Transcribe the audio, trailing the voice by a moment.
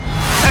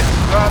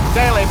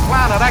Daily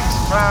Planet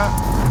Extra.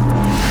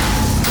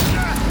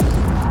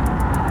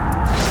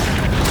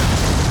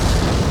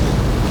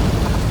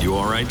 You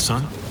all right,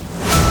 son?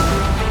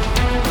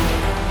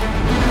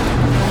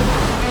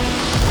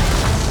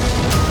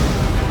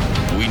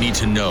 We need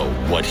to know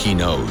what he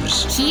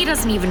knows. He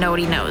doesn't even know what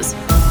he knows.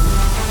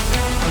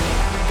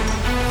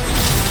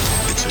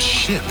 It's a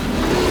ship.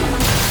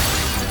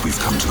 We've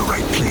come to the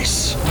right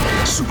place.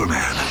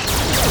 Superman.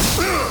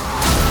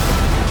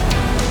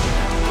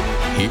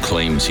 He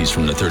claims he's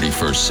from the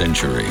 31st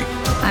century.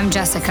 I'm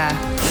Jessica.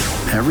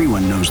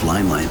 Everyone knows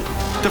Limelight.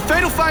 The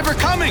Fatal Five are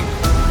coming!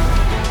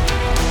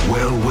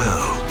 Well,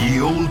 well, ye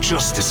old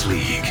Justice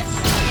League.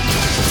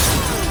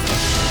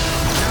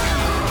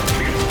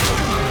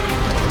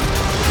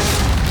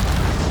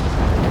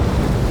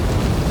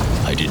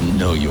 I didn't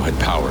know you had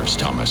powers,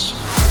 Thomas.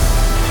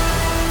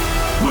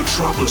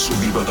 Metropolis will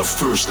be by the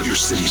first of your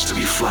cities to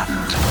be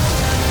flattened.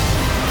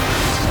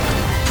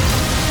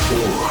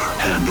 Or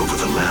hand over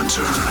the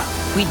lantern.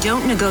 We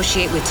don't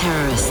negotiate with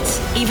terrorists,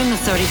 even the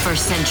 31st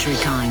century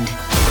kind.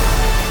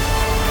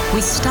 We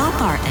stop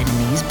our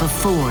enemies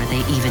before they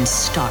even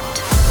start.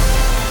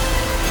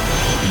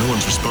 No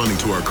one's responding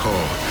to our call.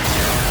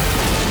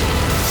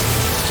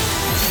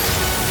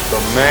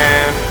 The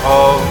Man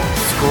of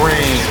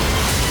Screen.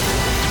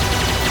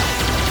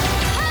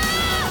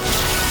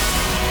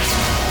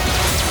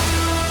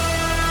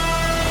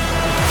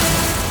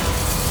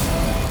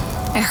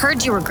 I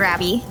heard you were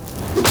grabby.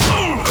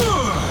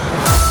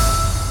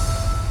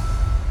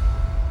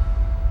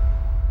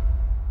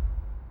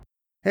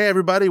 Hey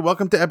everybody,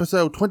 welcome to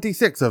episode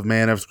 26 of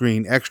Man of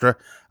Screen Extra.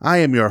 I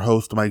am your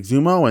host, Mike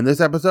Zumo, and this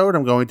episode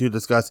I'm going to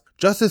discuss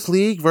Justice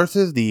League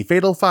versus the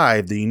Fatal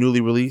Five, the newly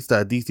released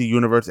DC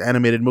Universe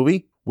animated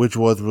movie, which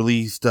was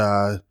released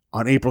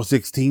on April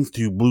 16th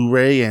to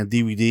Blu-ray and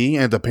DVD,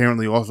 and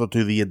apparently also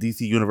to the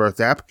DC Universe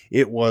app.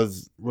 It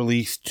was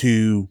released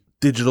to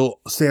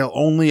digital sale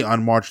only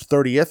on March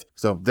 30th,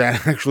 so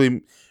that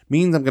actually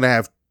means I'm going to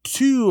have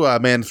two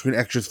Man of Screen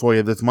Extras for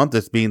you this month,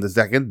 this being the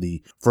second.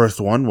 The first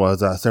one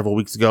was several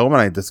weeks ago when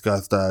I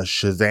discussed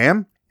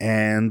Shazam.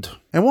 And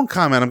one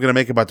comment I'm going to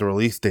make about the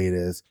release date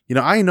is,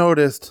 I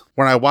noticed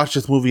when I watched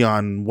this movie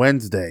on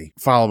Wednesday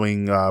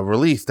following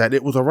release that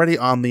it was already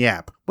on the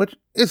app, which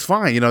is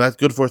fine. That's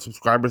good for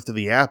subscribers to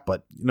the app.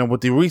 But,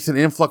 with the recent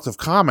influx of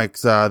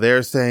comics,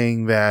 they're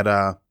saying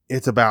that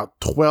it's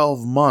about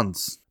 12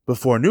 months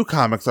before new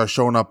comics are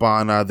showing up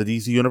on the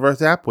DC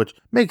Universe app, which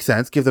makes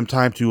sense. Give them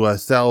time to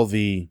sell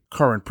the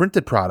current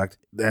printed product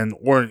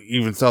or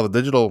even sell the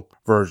digital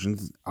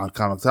versions on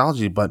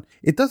Comixology. But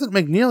it doesn't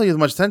make nearly as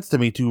much sense to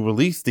me to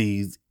release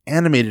these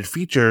animated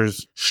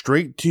features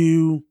straight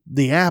to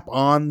the app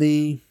on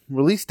the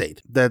release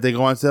date, that they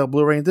go on sale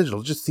Blu-ray and digital.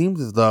 It just seems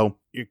as though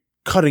you're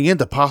cutting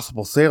into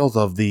possible sales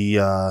of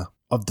the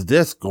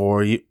disc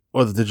or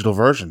the digital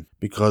version,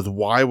 because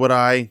why would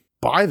I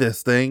buy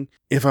this thing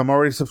if I'm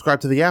already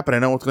subscribed to the app and I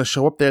know it's going to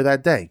show up there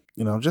that day?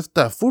 Just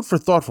food for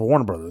thought for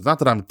Warner Brothers. Not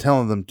that I'm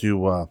telling them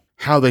to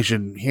how they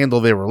should handle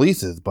their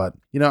releases, but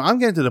I'm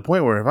getting to the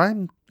point where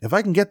if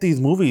I can get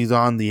these movies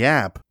on the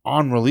app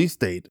on release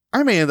date,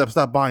 I may end up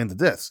stop buying the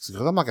discs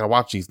because I'm not going to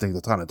watch these things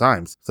a ton of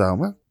times.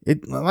 So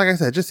like I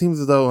said, it just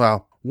seems as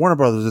though Warner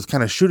Brothers is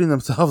kind of shooting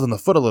themselves in the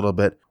foot a little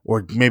bit,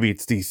 or maybe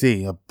it's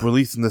DC,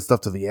 releasing this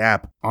stuff to the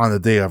app on the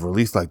day of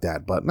release like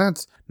that. But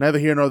that's neither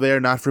here nor there,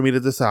 not for me to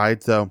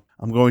decide. So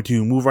I'm going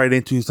to move right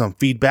into some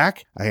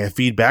feedback. I have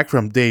feedback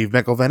from Dave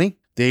McElveny.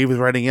 Dave is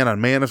writing in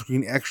on Man of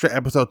Screen Extra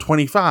episode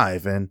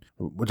 25, and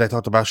which I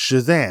talked about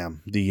Shazam.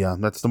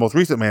 That's the most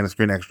recent Man of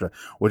Screen Extra,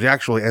 which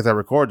actually, as I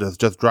record this,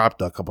 just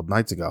dropped a couple of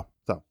nights ago.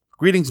 So,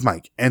 greetings,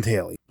 Mike and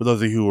Haley. For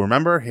those of you who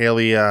remember,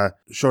 Haley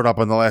showed up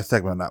on the last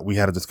segment. We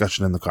had a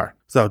discussion in the car.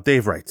 So,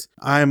 Dave writes,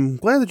 I'm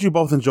glad that you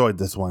both enjoyed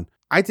this one.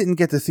 I didn't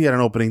get to see it on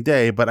opening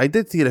day, but I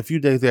did see it a few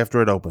days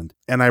after it opened,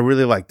 and I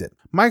really liked it.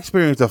 My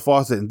experience of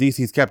Fawcett and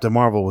DC's Captain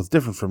Marvel was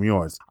different from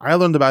yours. I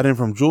learned about him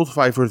from Jules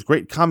Pfeiffer's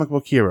Great Comic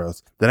Book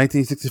Heroes, the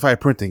 1965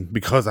 printing,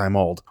 because I'm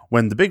old,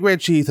 when the Big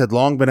Red Cheese had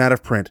long been out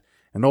of print,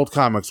 and old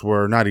comics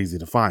were not easy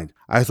to find.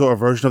 I saw a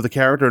version of the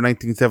character in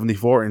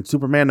 1974 in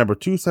Superman number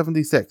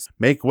 276,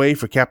 Make Way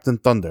for Captain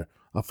Thunder.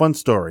 A fun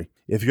story,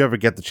 if you ever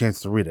get the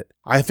chance to read it.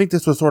 I think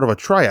this was sort of a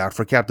tryout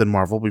for Captain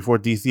Marvel before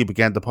DC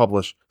began to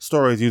publish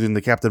stories using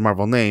the Captain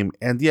Marvel name,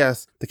 and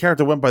yes, the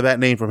character went by that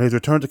name from his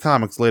return to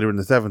comics later in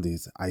the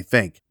 70s, I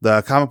think.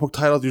 The comic book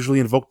titles usually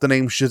invoke the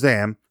name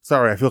Shazam.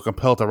 Sorry, I feel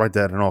compelled to write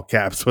that in all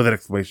caps with an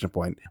exclamation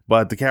point.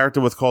 But the character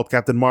was called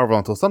Captain Marvel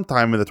until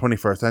sometime in the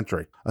 21st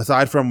century.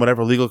 Aside from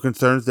whatever legal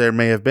concerns there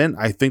may have been,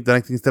 I think the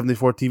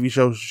 1974 TV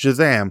show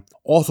Shazam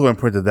also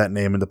imprinted that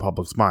name in the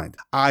public's mind.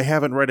 I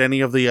haven't read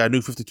any of the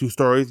New 52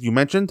 stories you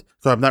mentioned,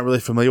 so I'm not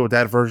really familiar with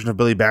that version of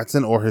Billy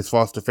Batson or his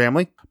foster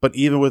family. But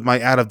even with my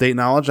out-of-date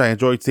knowledge, I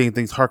enjoyed seeing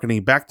things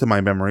harkening back to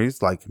my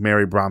memories, like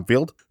Mary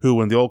Bromfield,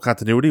 who in the old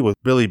continuity was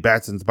Billy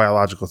Batson's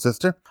biological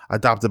sister,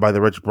 adopted by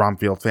the rich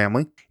Bromfield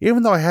family.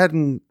 Even though I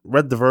hadn't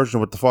read the version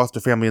with the foster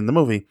family in the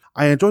movie,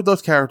 I enjoyed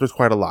those characters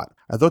quite a lot.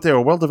 I thought they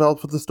were well developed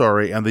for the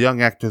story, and the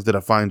young actors did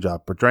a fine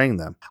job portraying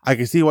them. I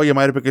can see why you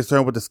might have been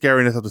concerned with the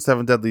scariness of the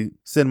 7 deadly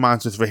sin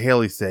monsters for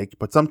Haley's sake,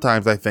 but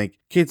sometimes I think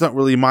kids don't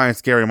really mind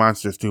scary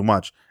monsters too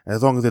much,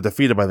 as long as they're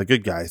defeated by the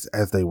good guys,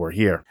 as they were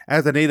here.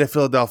 As a native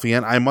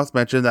Philadelphian, I must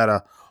mention that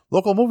a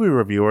local movie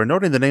reviewer,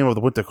 noting the name of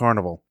the Winter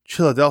Carnival,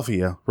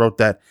 Philadelphia, wrote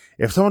that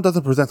if someone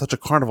doesn't present such a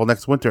carnival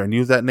next winter and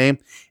use that name,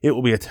 it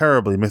will be a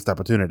terribly missed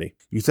opportunity.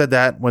 You said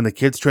that when the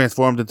kids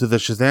transformed into the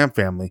Shazam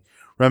family,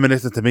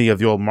 reminiscent to me of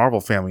the old Marvel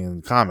family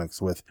in the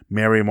comics, with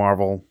Mary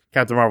Marvel,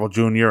 Captain Marvel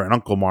Jr., and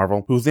Uncle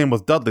Marvel, whose name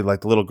was Dudley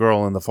like the little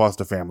girl in the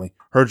Foster family.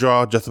 Her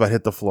jaw just about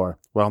hit the floor.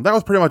 Well, that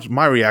was pretty much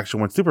my reaction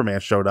when Superman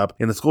showed up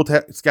in the school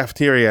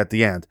cafeteria at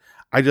the end.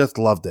 I just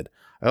loved it.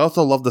 I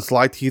also love the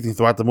sly teasing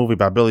throughout the movie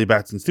about Billy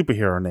Batson's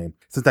superhero name,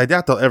 since I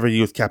doubt they'll ever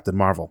use Captain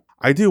Marvel.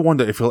 I do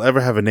wonder if he'll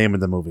ever have a name in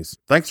the movies.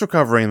 Thanks for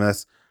covering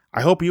this.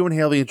 I hope you and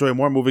Haley enjoy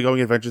more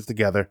movie-going adventures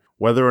together,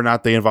 whether or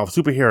not they involve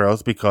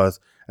superheroes, because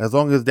as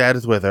long as Dad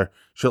is with her,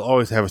 she'll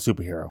always have a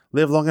superhero.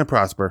 Live long and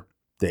prosper,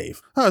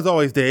 Dave. As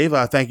always, Dave,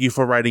 thank you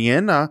for writing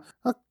in. A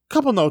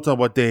couple notes on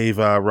what Dave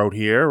wrote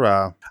here.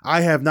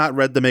 I have not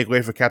read the Make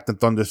Way for Captain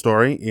Thunder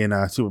story in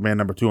Superman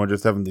number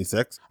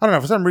 276. I don't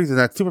know, for some reason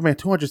that Superman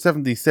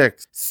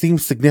 276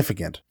 seems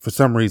significant for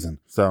some reason.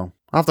 So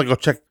I'll have to go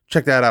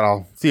check that out.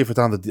 I'll see if it's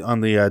on the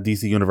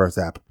DC Universe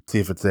app. See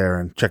if it's there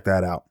and check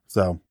that out.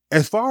 So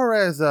as far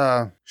as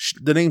the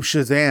name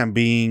Shazam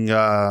being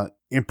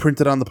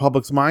imprinted on the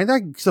public's mind,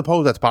 I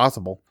suppose that's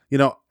possible. You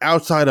know,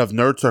 outside of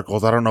nerd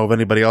circles, I don't know of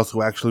anybody else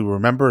who actually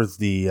remembers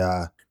the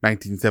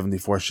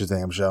 1974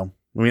 Shazam show.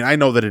 I mean, I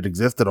know that it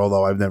existed,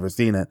 although I've never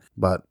seen it,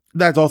 but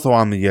that's also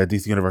on the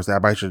DC Universe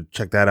app. I should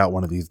check that out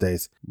one of these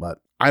days. But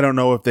I don't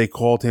know if they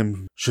called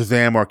him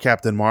Shazam or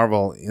Captain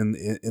Marvel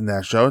in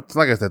that show. It's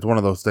like I said, it's one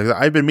of those things.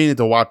 I've been meaning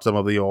to watch some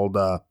of the old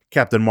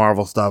Captain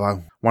Marvel stuff.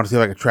 I want to see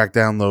if I can track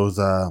down those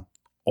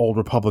Old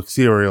Republic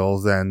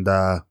serials and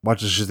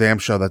watch the Shazam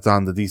show that's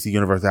on the DC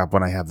Universe app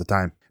when I have the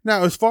time.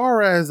 Now, as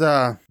far as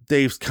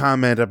Dave's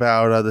comment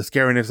about the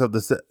scariness of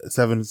the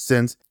 7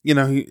 sins, you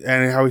know,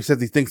 and how he says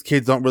he thinks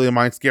kids don't really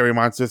mind scary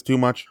monsters too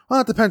much.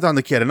 Well, it depends on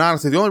the kid. And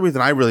honestly, the only reason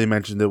I really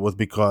mentioned it was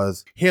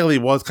because Haley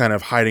was kind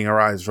of hiding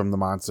her eyes from the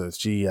monsters.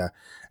 She,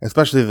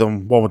 especially the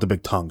one with the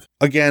big tongue.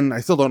 Again, I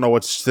still don't know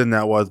what sin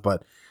that was,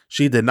 but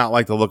she did not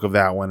like the look of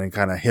that one and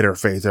kind of hit her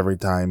face every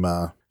time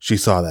she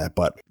saw that.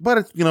 But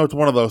it's, you know, it's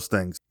one of those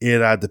things.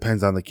 It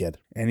depends on the kid.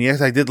 And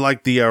yes, I did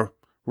like the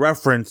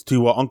reference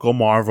to Uncle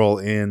Marvel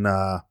in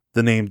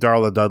the name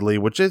Darla Dudley,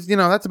 which is, you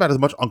know, that's about as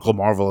much Uncle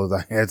Marvel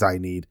as I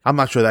need. I'm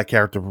not sure that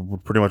character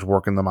would pretty much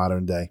work in the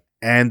modern day.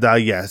 And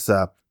yes,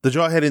 the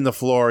jaw hitting the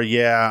floor,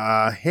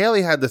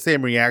 Haley had the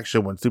same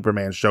reaction when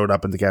Superman showed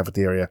up in the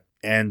cafeteria.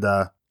 And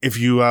if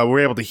you were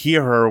able to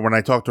hear her when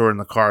I talked to her in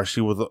the car,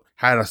 she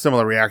had a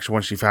similar reaction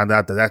when she found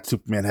out that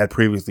Superman had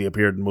previously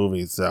appeared in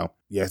movies. So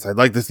yes, I'd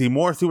like to see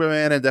more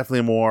Superman and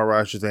definitely more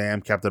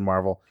Shazam, Captain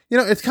Marvel. You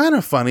know, it's kind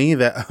of funny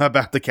that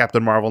about the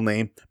Captain Marvel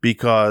name,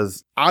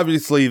 because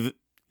obviously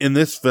in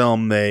this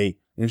film, in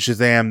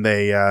Shazam,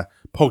 they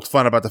poked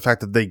fun about the fact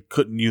that they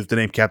couldn't use the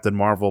name Captain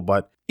Marvel,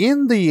 but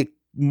in the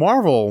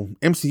Marvel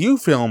MCU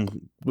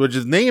film, which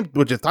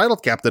is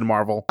titled Captain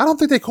Marvel, I don't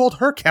think they called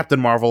her Captain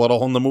Marvel at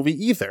all in the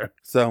movie either.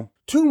 So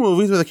 2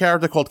 movies with a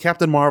character called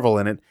Captain Marvel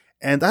in it,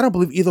 and I don't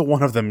believe either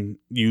one of them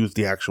used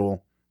the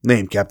actual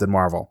name Captain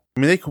Marvel. I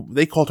mean,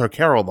 they called her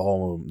Carol the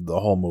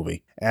whole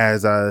movie,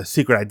 as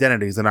secret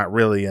identities are not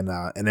really an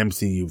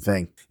MCU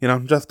thing. You know,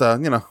 just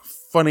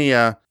funny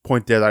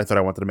point there that I thought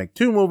I wanted to make.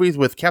 2 movies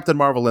with Captain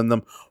Marvel in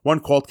them, one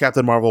called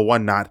Captain Marvel,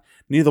 one not.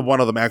 Neither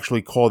one of them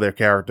actually call their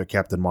character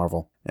Captain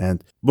Marvel.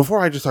 And before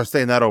I just start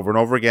saying that over and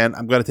over again,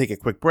 I'm going to take a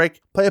quick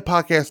break, play a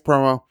podcast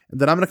promo, and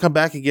then I'm going to come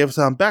back and give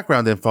some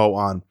background info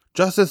on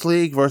Justice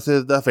League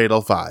versus the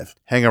Fatal 5.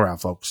 Hang around,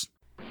 folks.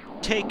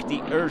 Take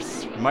the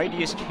Earth's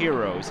mightiest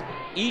heroes,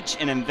 each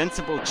an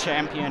invincible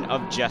champion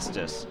of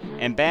justice,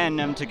 and band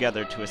them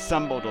together to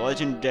assemble the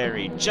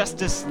legendary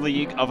Justice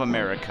League of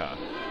America.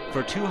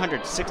 For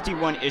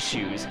 261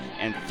 issues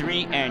and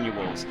 3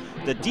 annuals,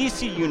 the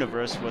DC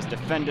Universe was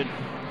defended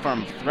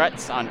from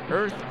threats on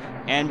Earth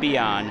and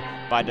beyond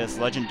by this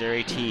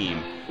legendary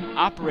team,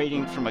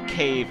 operating from a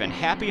cave in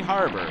Happy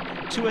Harbor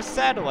to a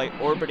satellite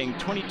orbiting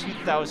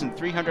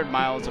 22,300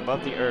 miles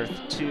above the Earth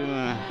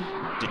to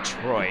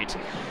Detroit.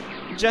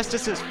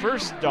 Justice's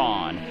First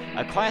Dawn,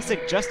 a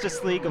classic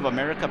Justice League of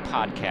America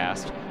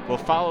podcast, will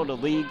follow the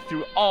League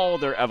through all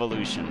their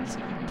evolutions.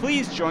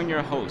 Please join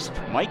your host,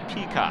 Mike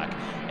Peacock,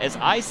 as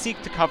I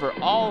seek to cover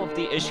all of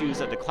the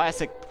issues of the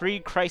classic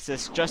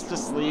pre-crisis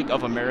Justice League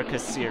of America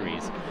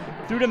series.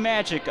 Through the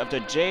magic of the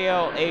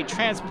JLA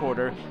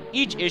transporter,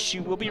 each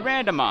issue will be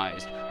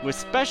randomized, with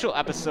special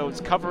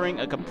episodes covering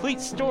a complete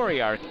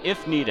story arc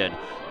if needed.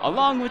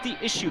 Along with the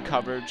issue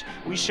coverage,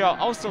 we shall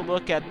also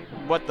look at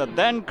what the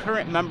then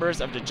current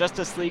members of the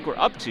Justice League were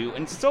up to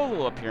in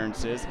solo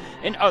appearances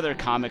in other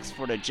comics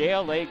for the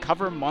JLA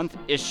Cover Month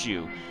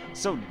issue.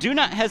 So do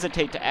not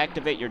hesitate to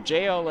activate your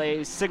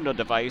JLA signal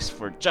device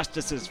for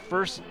Justice's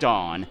First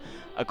Dawn,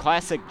 a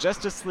classic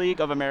Justice League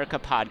of America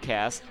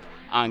podcast,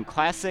 on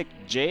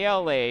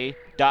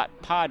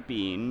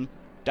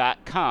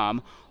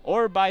classicjla.podbean.com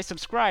or by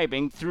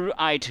subscribing through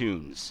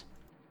iTunes.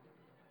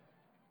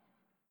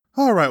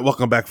 Alright,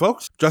 welcome back,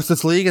 folks.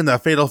 Justice League and the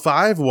Fatal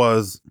Five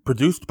was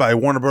produced by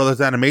Warner Brothers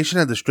Animation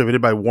and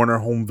distributed by Warner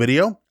Home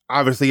Video.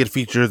 Obviously, it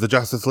features the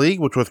Justice League,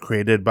 which was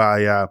created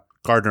by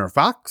Gardner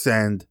Fox,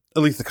 and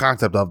at least the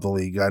concept of the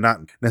League, not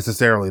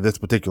necessarily this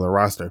particular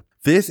roster.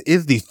 This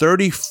is the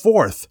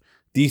 34th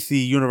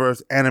DC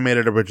Universe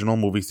animated original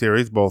movie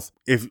series,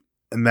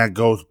 and that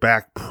goes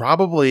back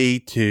probably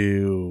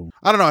to,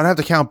 I don't know, I'd have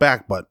to count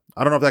back, but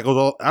I don't know if that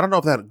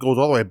goes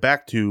all the way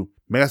back to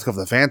Mask of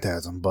the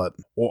Phantasm,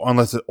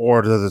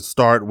 or does it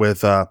start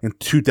with in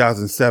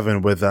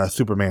 2007 with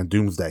Superman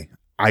Doomsday?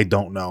 I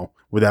don't know,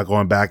 without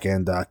going back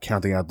and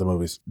counting out the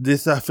movies.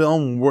 This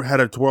film had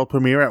its world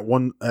premiere at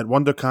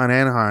WonderCon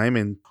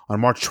Anaheim on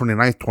March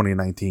 29th,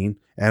 2019,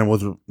 and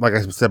was, like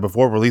I said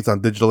before, released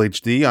on digital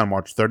HD on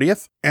March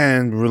 30th,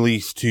 and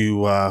released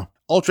to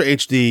Ultra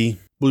HD,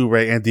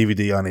 Blu-ray, and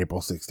DVD on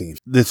April 16th.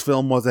 This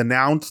film was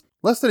announced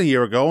less than a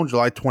year ago, on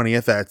July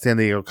 20th at San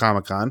Diego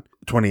Comic-Con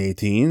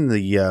 2018.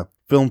 The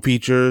film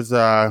features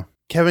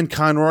Kevin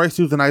Conroy,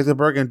 Susan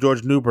Eisenberg, and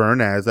George Newbern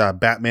as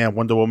Batman,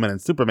 Wonder Woman,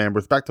 and Superman,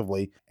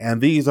 respectively.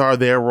 And these are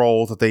their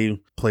roles that they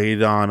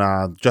played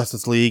on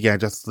Justice League and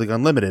Justice League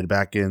Unlimited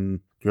back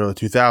in the early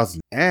 2000s.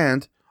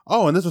 And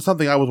this was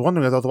something I was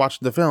wondering as I was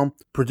watching the film.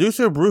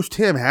 Producer Bruce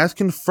Timm has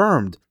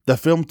confirmed the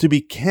film to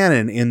be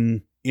canon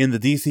in the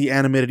DC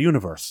animated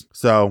universe.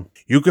 So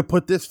you could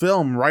put this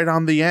film right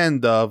on the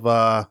end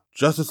of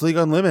Justice League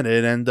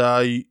Unlimited, and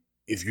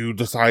if you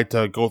decide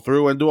to go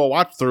through and do a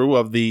watch through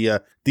of the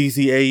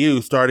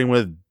DCAU, starting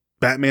with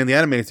Batman the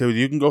Animated Series,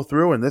 you can go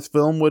through and this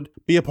film would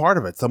be a part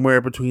of it,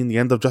 somewhere between the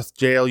end of Just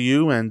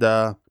JLU and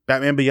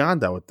Batman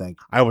Beyond, I would think.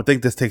 I would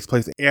think this takes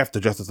place after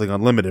Justice League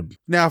Unlimited.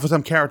 Now for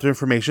some character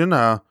information,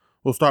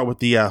 we'll start with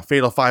the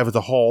Fatal Five as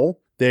a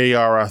whole. They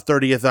are a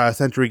 30th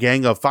century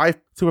gang of 5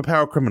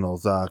 superpower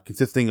criminals,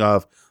 consisting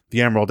of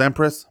the Emerald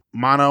Empress,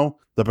 Mono,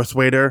 the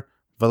Persuader,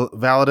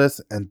 Validus,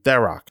 and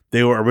Tharok.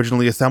 They were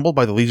originally assembled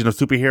by the Legion of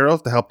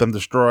Superheroes to help them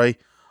destroy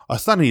a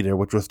Sun Eater,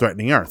 which was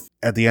threatening Earth.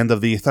 At the end of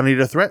the Sun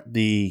Eater threat,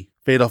 the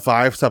Fatal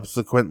Five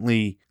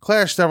subsequently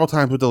clashed several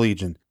times with the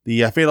Legion.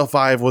 The Fatal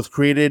Five was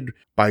created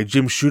by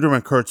Jim Shooter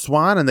and Kurt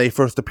Swan, and they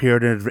first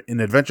appeared in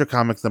Adventure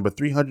Comics number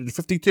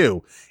 352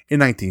 in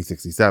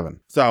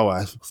 1967.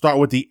 So, start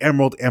with the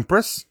Emerald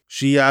Empress.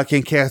 She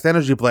can cast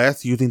energy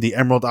blasts using the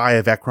Emerald Eye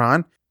of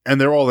Ekron, and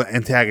they're all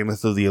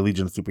antagonists of the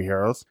Legion of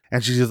Superheroes.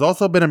 And she has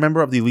also been a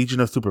member of the Legion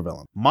of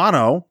Supervillains.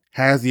 Mono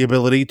has the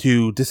ability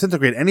to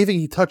disintegrate anything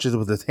he touches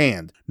with his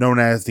hand, known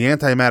as the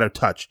Antimatter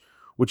Touch,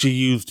 which he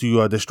used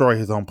to destroy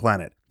his own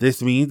planet.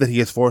 This means that he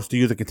is forced to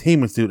use a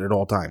containment suit at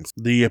all times.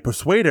 The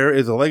Persuader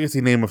is a legacy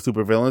name of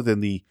supervillains in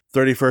the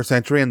 31st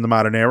century and the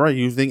modern era,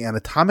 using an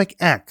atomic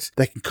axe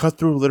that can cut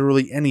through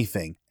literally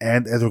anything.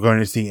 And as we're going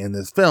to see in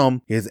this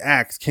film, his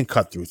axe can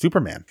cut through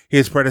Superman.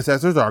 His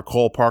predecessors are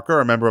Cole Parker,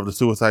 a member of the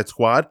Suicide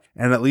Squad,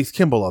 and Elise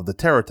Kimball of the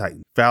Terror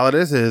Titan.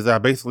 Validus is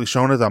basically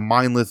shown as a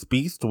mindless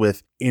beast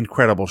with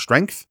incredible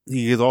strength.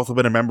 He has also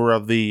been a member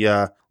of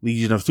the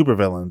Legion of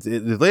Supervillains.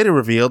 It is later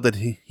revealed that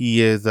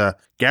he is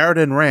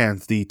Garradin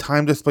Rance, the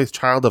time-displaced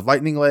child of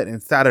Lightning Lad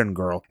and Saturn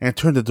Girl, and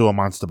turned into a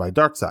monster by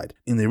Darkseid.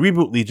 In the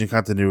reboot Legion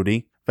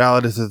continuity,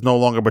 Validus is no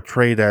longer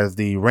portrayed as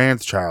the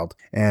Rance child,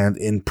 and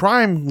in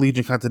Prime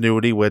Legion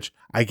continuity, which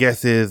I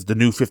guess is the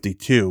New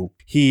 52,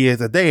 he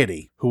is a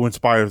deity who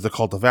inspires the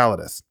cult of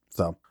Validus.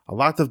 So, a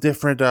lot of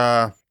different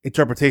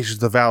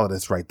interpretations of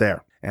Validus right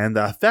there. And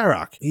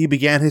Tharok, he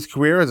began his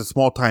career as a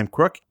small-time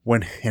crook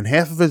and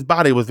half of his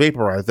body was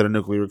vaporized in a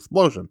nuclear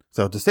explosion.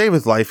 So to save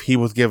his life, he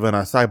was given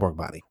a cyborg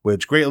body,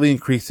 which greatly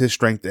increased his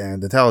strength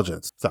and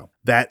intelligence. So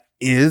that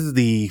is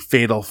the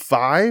Fatal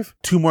Five.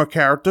 2 more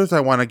characters I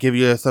want to give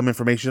you some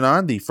information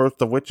on, the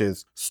first of which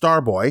is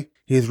Starboy.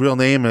 His real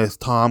name is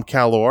Tom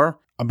Calor,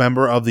 a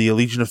member of the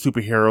Legion of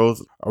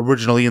Superheroes,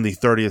 originally in the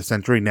 30th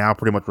century, now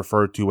pretty much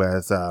referred to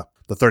as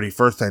the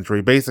 31st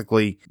century.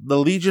 Basically, the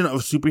Legion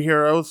of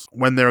Superheroes,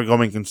 when they're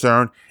going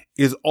concern,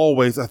 is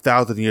always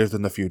 1,000 years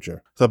in the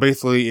future. So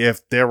basically,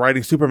 if they're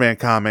writing Superman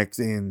comics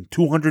in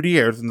 200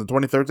 years in the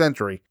 23rd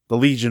century, the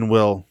Legion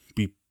will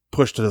be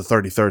pushed to the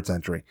 33rd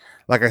century.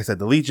 Like I said,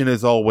 the Legion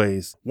is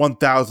always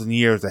 1,000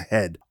 years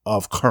ahead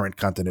of current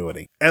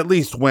continuity. At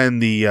least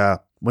when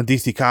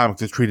DC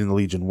Comics is treating the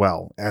Legion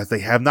well, as they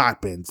have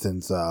not been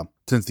since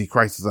the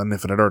Crisis on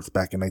Infinite Earths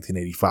back in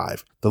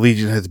 1985. The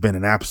Legion has been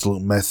an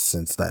absolute mess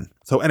since then.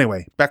 So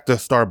anyway, back to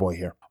Starboy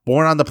here.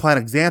 Born on the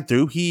planet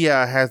Xanthu, he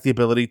has the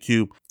ability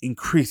to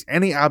increase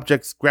any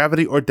object's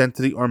gravity or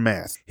density or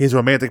mass. His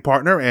romantic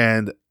partner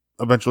and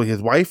eventually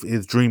his wife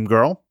is Dream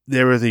Girl.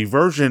 There is a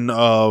version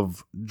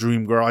of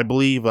Dream Girl, I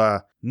believe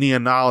Nia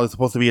Nal is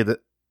supposed to be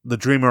the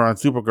Dreamer on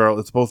Supergirl.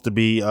 It's supposed to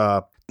be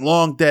a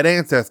long dead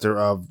ancestor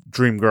of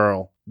Dream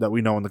Girl, that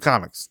we know in the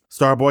comics.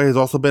 Starboy has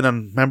also been a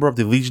member of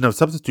the Legion of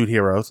Substitute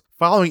Heroes.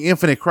 Following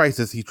Infinite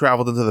Crisis, he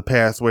traveled into the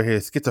past where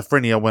his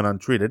schizophrenia went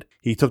untreated.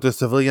 He took the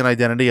civilian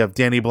identity of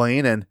Danny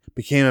Blaine and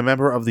became a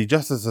member of the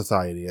Justice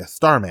Society as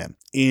Starman.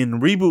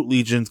 In Reboot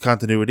Legion's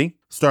continuity,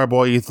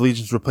 Starboy is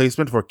Legion's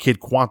replacement for Kid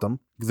Quantum.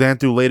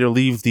 Xanthu later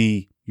leaves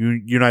the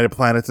United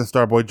Planets and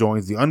Starboy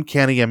joins the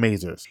Uncanny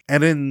Amazers.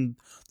 And in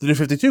the New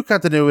 52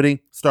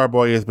 continuity,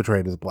 Starboy is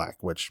portrayed as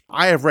Black, which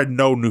I have read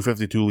no New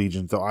 52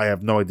 Legion, so I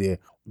have no idea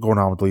what's going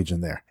on with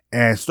Legion there.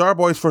 And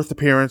Starboy's first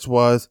appearance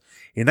was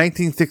in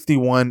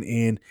 1961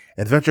 in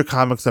Adventure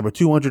Comics number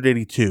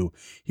 282.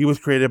 He was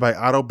created by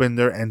Otto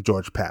Binder and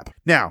George Papp.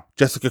 Now,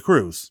 Jessica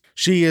Cruz.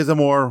 She is a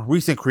more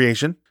recent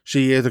creation.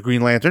 She is a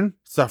Green Lantern,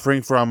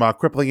 suffering from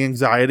crippling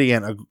anxiety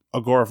and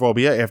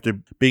agoraphobia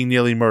after being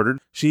nearly murdered.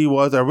 She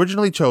was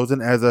originally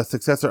chosen as a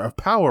successor of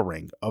Power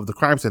Ring of the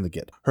Crime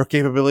Syndicate. Her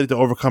capability to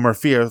overcome her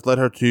fears led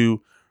her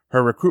to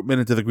her recruitment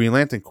into the Green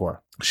Lantern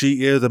Corps.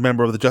 She is a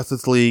member of the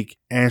Justice League,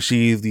 and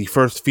she's the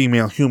first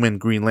female human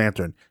Green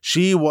Lantern.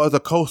 She was a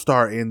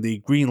co-star in the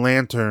Green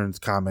Lanterns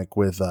comic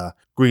with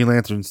Green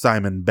Lantern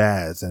Simon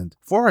Baz, and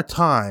for a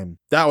time,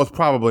 that was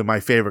probably my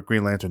favorite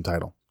Green Lantern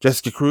title.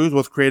 Jessica Cruz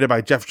was created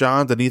by Jeff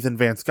Johns and Ethan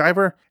Van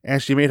Sciver,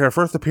 and she made her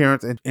first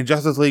appearance in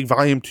Justice League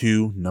Volume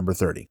 2, number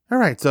 30.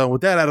 Alright, so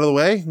with that out of the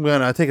way, I'm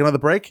going to take another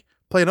break,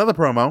 play another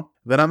promo,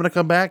 then I'm going to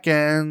come back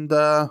and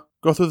go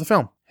through the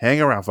film.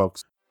 Hang around,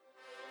 folks.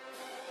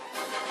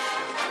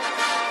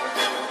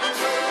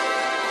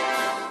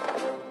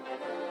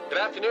 Good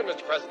afternoon,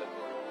 Mr. President.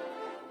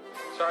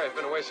 Sorry I've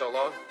been away so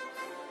long.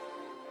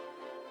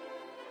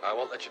 I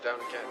won't let you down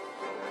again.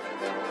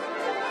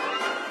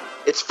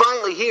 It's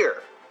finally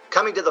here.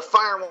 Coming to the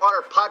Fire and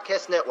Water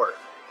Podcast Network.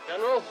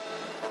 General,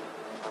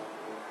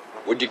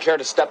 would you care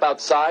to step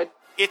outside?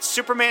 It's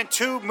Superman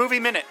 2 Movie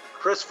Minute.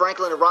 Chris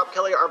Franklin and Rob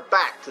Kelly are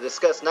back to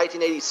discuss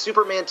 1980's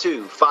Superman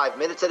 2, 5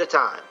 minutes at a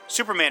time.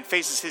 Superman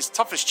faces his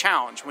toughest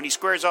challenge when he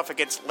squares off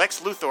against Lex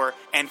Luthor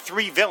and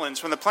 3 villains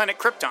from the planet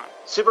Krypton.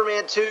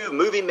 Superman 2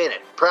 Movie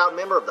Minute, proud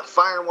member of the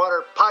Fire and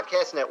Water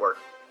Podcast Network.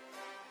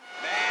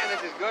 Man,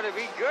 this is going to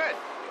be good.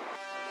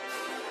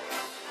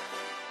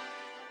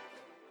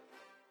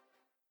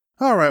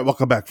 Alright,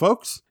 welcome back,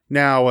 folks.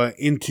 Now,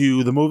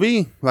 into the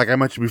movie. Like I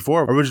mentioned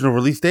before, original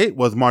release date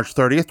was March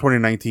 30th,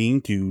 2019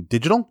 to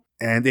digital,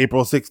 and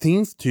April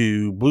 16th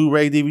to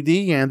Blu-ray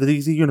DVD and the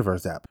DC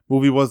Universe app.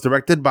 Movie was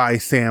directed by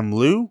Sam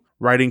Liu.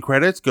 Writing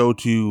credits go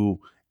to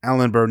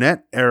Alan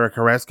Burnett, Eric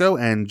Carrasco,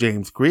 and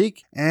James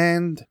Krieg.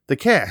 And the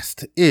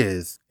cast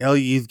is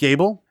Elias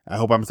Gable, I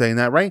hope I'm saying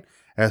that right,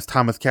 as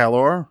Thomas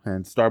Callor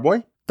and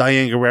Starboy.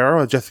 Diane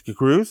Guerrero as Jessica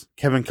Cruz,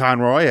 Kevin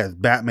Conroy as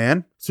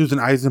Batman, Susan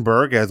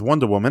Eisenberg as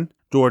Wonder Woman,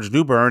 George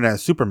Newbern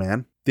as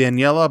Superman,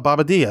 Daniela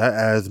Babadia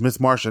as Miss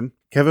Martian,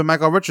 Kevin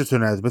Michael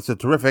Richardson as Mr.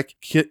 Terrific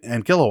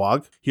and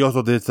Kilowog. He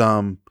also did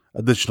some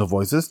additional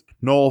voices.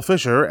 Noel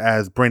Fisher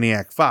as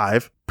Brainiac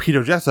 5,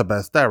 Peter Jessup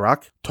as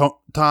Tharok,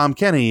 Tom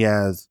Kenny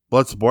as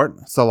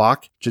Bloodsport,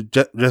 Salak,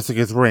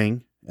 Jessica's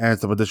Ring, and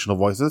some additional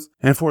voices.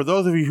 And for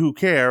those of you who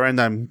care, and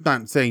I'm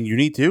not saying you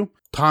need to,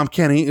 Tom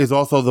Kenny is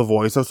also the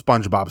voice of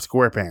SpongeBob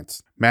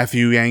SquarePants.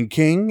 Matthew Yang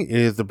King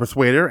is the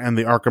Persuader and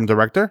the Arkham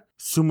Director.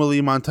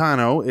 Sumali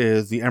Montano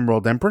is the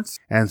Emerald Empress.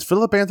 And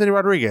Philip Anthony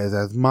Rodriguez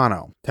as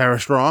Mono. Tara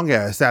Strong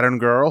as Saturn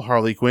Girl,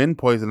 Harley Quinn,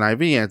 Poison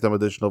Ivy, and some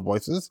additional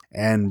voices.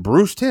 And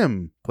Bruce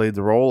Timm played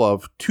the role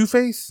of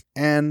Two-Face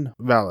and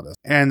Validus.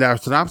 And our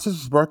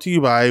synopsis is brought to you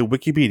by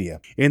Wikipedia.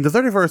 In the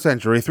 31st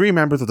century, 3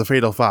 members of the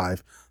Fatal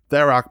Five,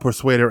 Tharok,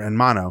 Persuader, and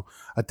Mono,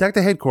 attack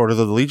the headquarters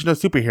of the Legion of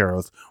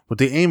Superheroes with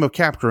the aim of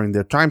capturing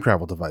their time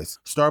travel device.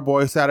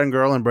 Starboy, Saturn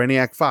Girl, and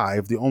Brainiac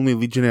 5, the only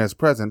Legionnaires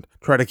present,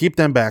 try to keep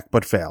them back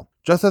but fail.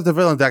 Just as the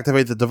villains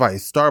activate the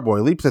device,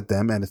 Starboy leaps at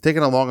them and is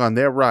taken along on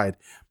their ride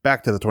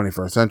back to the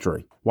 21st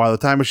century. While the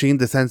time machine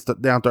descends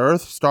down to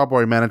Earth,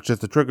 Starboy manages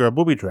to trigger a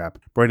booby trap.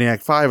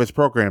 Brainiac 5 is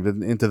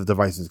programmed into the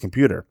device's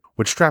computer,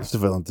 which traps the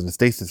villains in a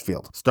stasis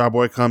field.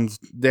 Starboy comes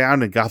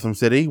down in Gotham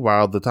City,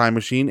 while the time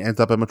machine ends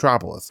up in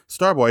Metropolis.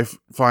 Starboy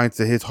finds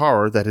to his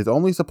horror that his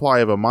only supply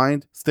of a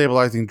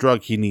mind-stabilizing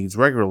drug he needs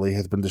regularly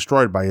has been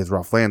destroyed by his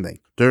rough landing.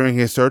 During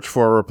his search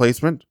for a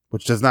replacement,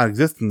 which does not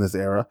exist in this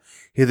era,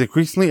 his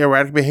increasingly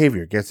erratic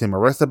behavior gets him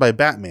arrested by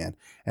Batman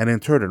and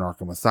interred in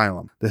Arkham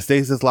Asylum. The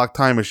stasis-locked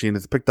time machine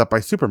is picked up by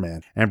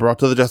Superman and brought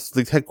to the Justice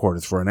League's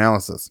headquarters for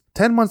analysis.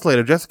 10 months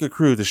later, Jessica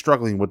Cruz is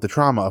struggling with the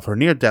trauma of her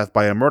near death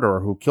by a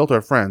murderer who killed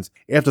her friends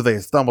after they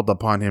had stumbled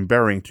upon him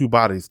burying 2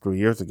 bodies 3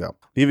 years ago,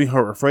 leaving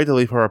her afraid to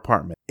leave her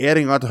apartment.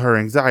 Adding onto her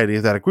anxiety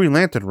is that a Green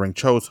Lantern ring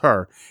chose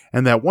her,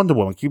 and that Wonder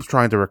Woman keeps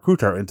trying to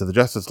recruit her into the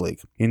Justice League.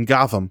 In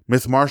Gotham,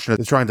 Miss Martian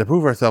is trying to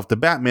prove herself to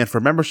Batman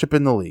for membership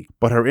in the League,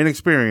 but her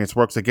inexperience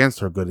works against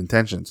her good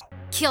intentions.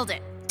 Killed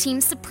it.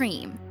 Team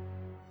Supreme.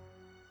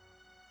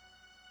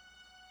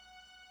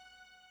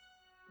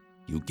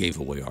 You gave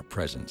away our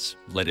presents,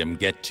 let him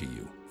get to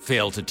you,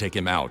 failed to take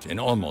him out, and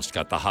almost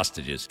got the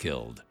hostages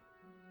killed.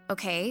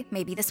 Okay,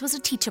 maybe this was a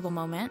teachable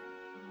moment.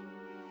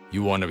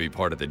 You want to be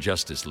part of the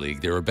Justice League,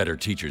 there are better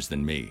teachers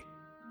than me.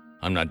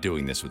 I'm not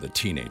doing this with a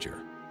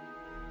teenager.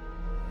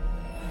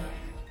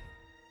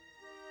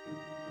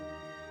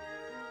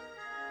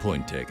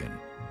 Point taken.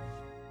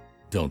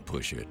 Don't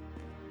push it.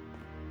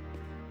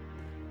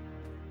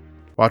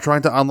 While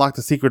trying to unlock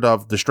the secret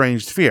of the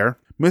strange sphere,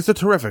 Mr.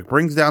 Terrific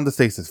brings down the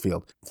stasis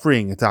field,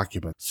 freeing its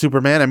occupants.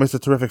 Superman and Mr.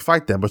 Terrific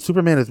fight them, but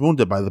Superman is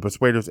wounded by the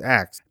Persuader's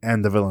axe,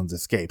 and the villains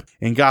escape.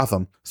 In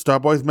Gotham,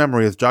 Starboy's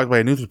memory is jogged by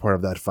a news report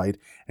of that fight,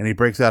 and he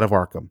breaks out of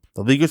Arkham.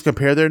 The Leaguers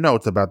compare their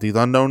notes about these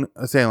unknown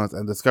assailants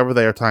and discover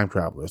they are time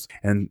travelers,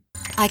 and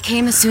I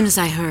came as soon as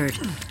I heard.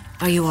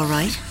 Are you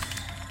alright?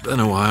 Been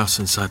a while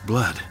since I've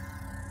bled.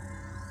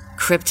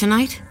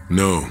 Kryptonite?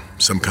 No,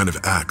 some kind of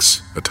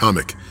axe.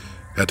 Atomic.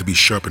 Had to be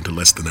sharpened to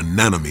less than a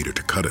nanometer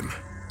to cut him.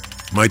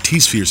 My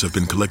T-spheres have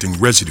been collecting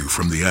residue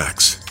from the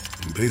axe.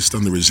 And based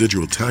on the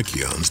residual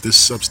tachyons, this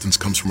substance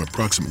comes from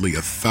approximately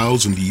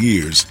 1,000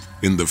 years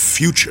in the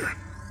future.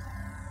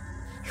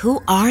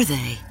 Who are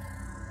they?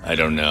 I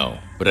don't know,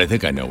 but I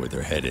think I know where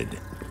they're headed.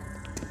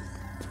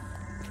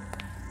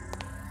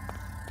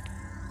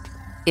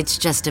 It's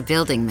just a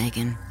building,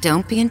 Megan.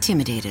 Don't be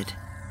intimidated.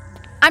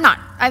 I'm not.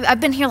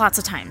 I've been here lots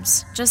of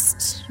times.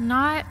 Just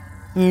not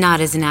Not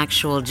as an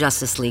actual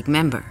Justice League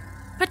member.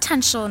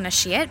 potential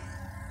initiate.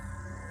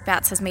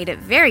 Bats has made it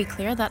very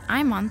clear that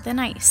I'm on thin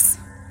ice.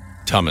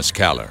 Thomas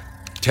Kaller.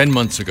 10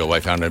 months ago, I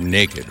found him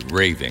naked,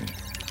 raving.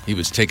 He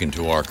was taken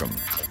to Arkham.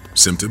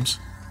 Symptoms?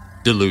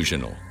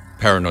 Delusional.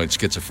 Paranoid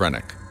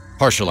schizophrenic.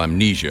 Partial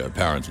amnesia,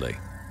 apparently.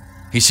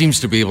 He seems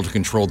to be able to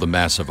control the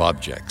mass of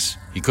objects.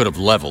 He could have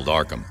leveled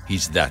Arkham.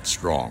 He's that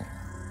strong.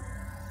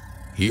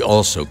 He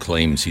also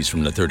claims he's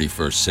from the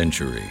 31st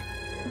century.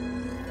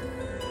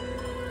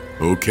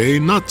 Okay,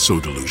 not so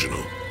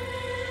delusional.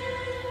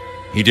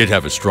 He did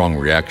have a strong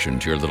reaction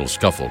to your little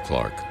scuffle,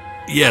 Clark.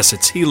 Yes,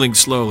 it's healing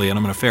slowly and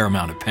I'm in a fair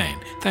amount of pain.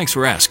 Thanks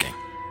for asking.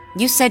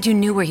 You said you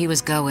knew where he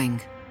was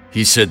going.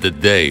 He said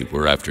that they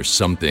were after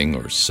something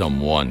or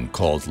someone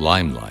called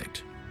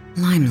Limelight.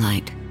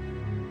 Limelight.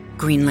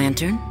 Green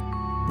Lantern?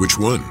 Which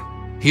one?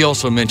 He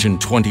also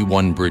mentioned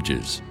 21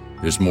 bridges.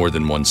 There's more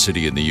than one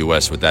city in the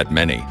US with that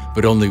many,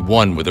 but only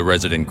one with a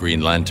resident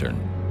Green Lantern.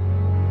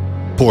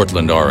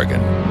 Portland,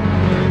 Oregon.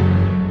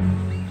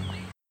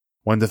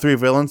 when the three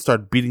villains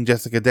start beating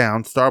Jessica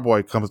down,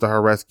 Starboy comes to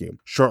her rescue,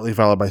 shortly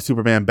followed by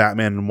Superman,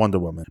 Batman, and Wonder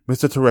Woman,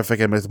 Mr. Terrific,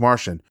 and Ms.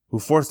 Martian, who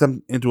force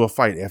them into a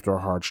fight after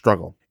a hard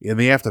struggle. In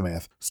the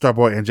aftermath,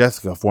 Starboy and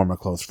Jessica form a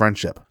close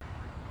friendship.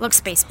 Look,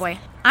 Space Boy,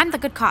 I'm the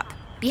good cop.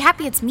 Be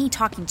happy it's me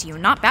talking to you,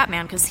 not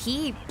Batman, because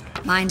he...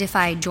 Mind if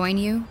I join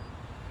you?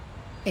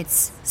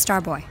 It's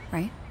Starboy,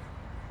 right?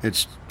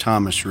 It's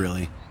Thomas,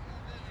 really.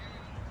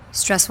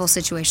 Stressful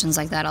situations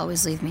like that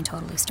always leave me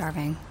totally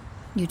starving.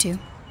 You too?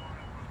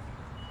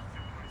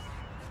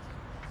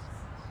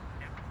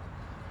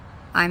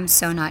 I'm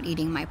so not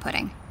eating my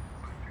pudding.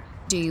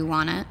 Do you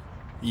want it?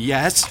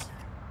 Yes?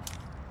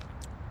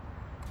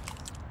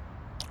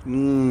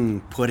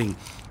 Pudding.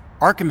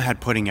 Arkham had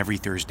pudding every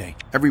Thursday.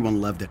 Everyone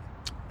loved it.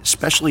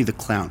 Especially the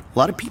clown. A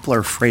lot of people are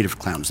afraid of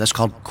clowns. That's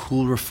called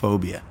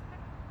coulrophobia.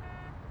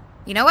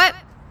 You know what?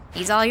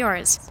 He's all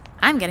yours.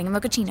 I'm getting a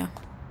mochaccino.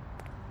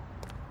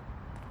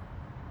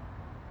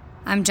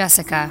 I'm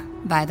Jessica,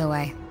 by the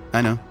way.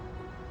 I know.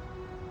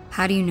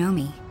 How do you know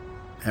me?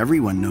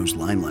 Everyone knows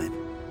Limelight.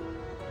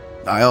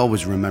 I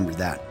always remember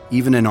that,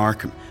 even in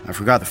Arkham. I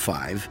forgot the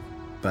 5,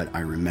 but I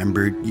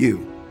remembered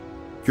you.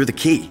 You're the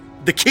key.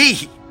 The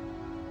key!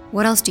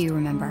 What else do you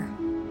remember?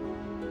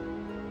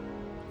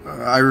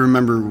 I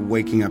remember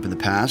waking up in the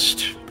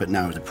past, but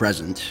now the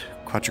present.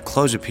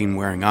 Quattroclozapine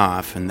wearing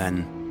off, and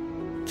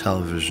then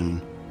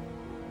television,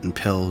 and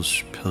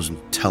pills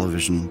and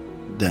television,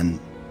 then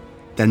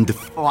the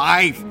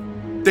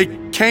 5! They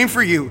came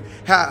for you!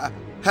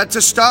 Had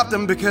to stop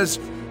them because...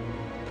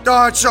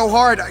 Oh, it's so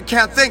hard. I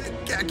can't think.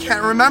 I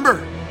can't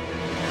remember.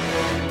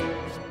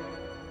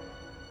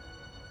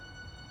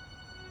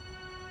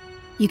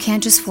 You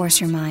can't just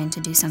force your mind to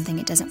do something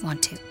it doesn't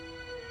want to.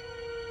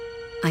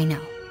 I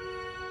know.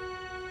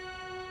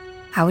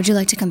 How would you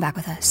like to come back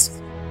with us?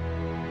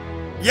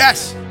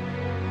 Yes!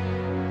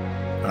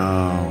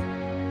 Oh,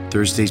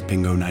 Thursday's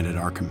bingo night at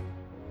Arkham.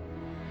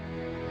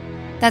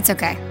 That's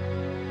okay.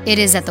 It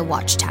is at the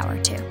Watchtower,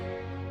 too.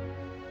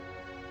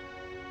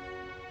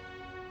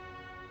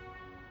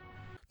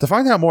 To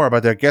find out more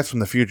about their guests from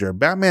the future,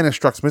 Batman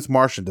instructs Miss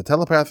Martian to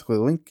telepathically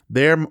link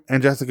their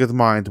and Jessica's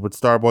mind with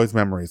Starboy's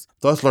memories,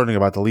 thus learning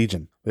about the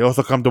Legion. They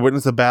also come to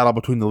witness a battle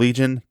between the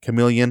Legion,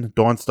 Chameleon,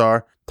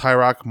 Dawnstar,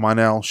 Tyrock,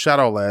 Mon-El,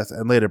 Shadowlass,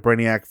 and later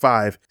Brainiac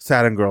 5,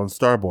 Saturn Girl, and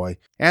Starboy,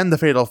 and the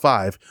Fatal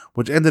 5,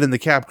 which ended in the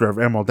capture of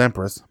Emerald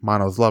Empress,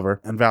 Mono's lover,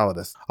 and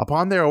Validus.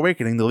 Upon their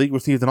awakening, the League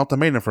receives an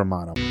ultimatum from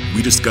Mono.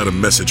 We just got a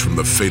message from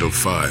the Fatal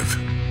 5.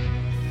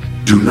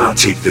 Do not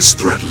take this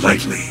threat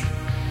lightly.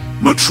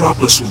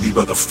 Metropolis will be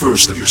but the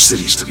first of your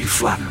cities to be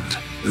flattened,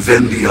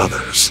 then the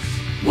others,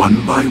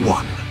 one by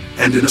one,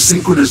 and in a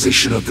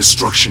synchronization of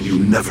destruction you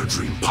never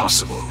dreamed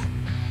possible.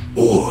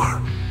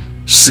 Or,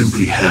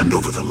 simply hand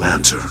over the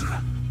lantern.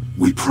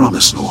 We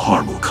promise no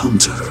harm will come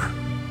to her.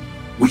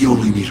 We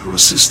only need her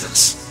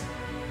assistance.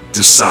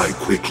 Decide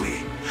quickly.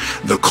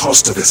 The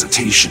cost of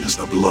hesitation is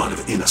the blood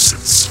of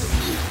innocence.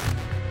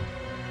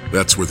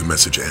 That's where the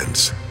message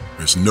ends.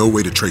 There's no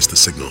way to trace the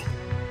signal.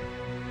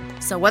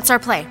 So what's our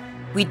play?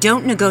 We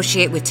don't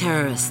negotiate with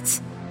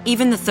terrorists,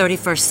 even the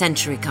 31st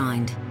century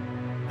kind.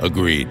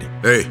 Agreed.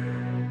 Hey,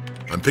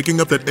 I'm picking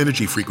up that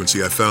energy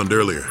frequency I found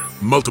earlier.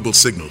 Multiple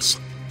signals.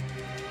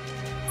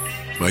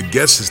 My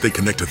guess is they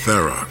connect to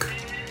Tharok.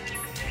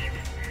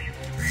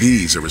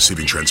 These are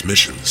receiving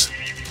transmissions.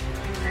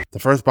 The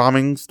first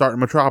bombings start in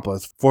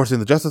Metropolis, forcing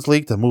the Justice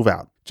League to move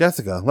out.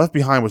 Jessica, left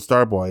behind with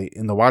Starboy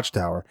in the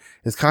Watchtower,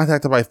 is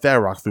contacted by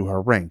Tharok through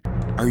her ring.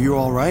 Are you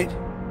all right?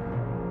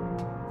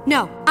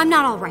 No, I'm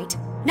not all right.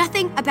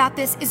 Nothing about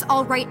this is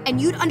all right,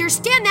 and you'd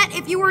understand that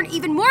if you weren't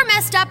even more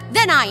messed up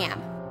than I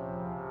am.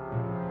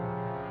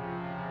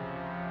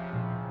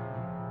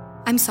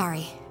 I'm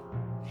sorry.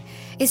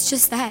 It's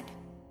just that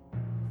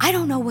I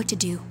don't know what to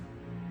do.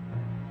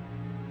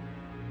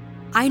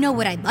 I know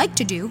what I'd like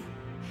to do.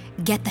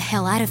 Get the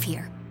hell out of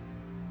here.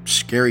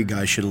 Scary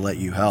guy should have let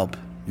you help.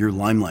 You're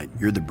Limelight.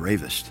 You're the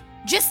bravest.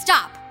 Just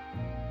stop.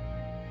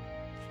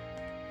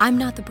 I'm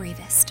not the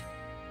bravest.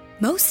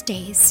 Most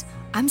days,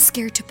 I'm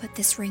scared to put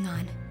this ring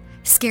on.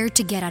 Scared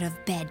to get out of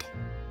bed.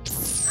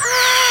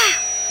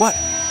 What?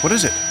 What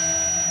is it?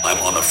 I'm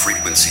on a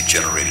frequency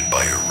generated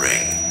by your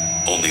ring.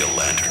 Only a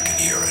lantern can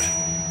hear it.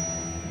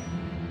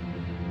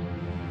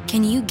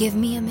 Can you give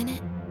me a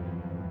minute?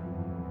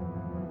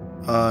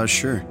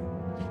 Sure.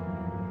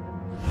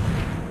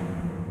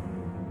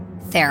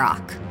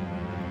 Tharok,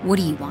 what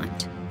do you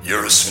want?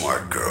 You're a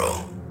smart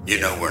girl. You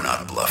know we're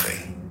not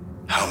bluffing.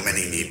 How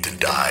many need to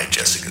die,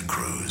 Jessica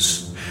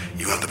Cruz?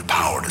 You have the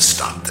power to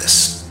stop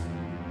this.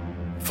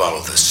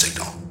 Follow this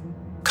signal.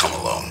 Come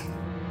alone.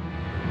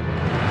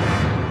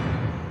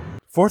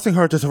 Forcing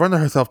her to surrender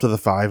herself to the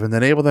Five and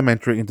enable them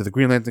entry into the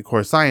Green Lantern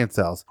Corps science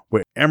cells,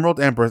 where Emerald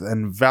Empress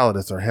and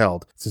Validus are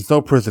held, since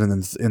no prison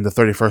in the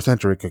 31st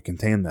century could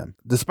contain them.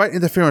 Despite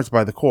interference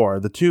by the Corps,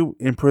 the two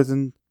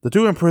imprisoned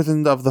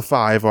of the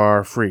Five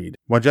are freed.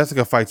 When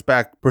Jessica fights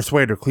back,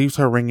 Persuader cleaves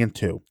her ring in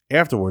two.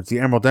 Afterwards, the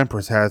Emerald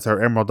Empress has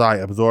her Emerald Eye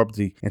absorb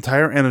the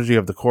entire energy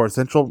of the Corps'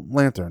 central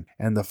lantern,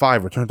 and the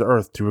Five return to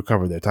Earth to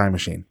recover their time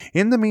machine.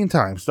 In the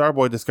meantime,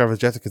 Starboy discovers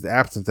Jessica's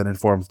absence and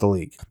informs the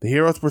League. The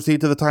heroes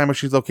proceed to the time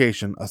machine's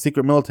location, a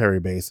secret military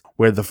base,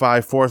 where the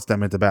Five force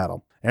them into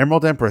battle.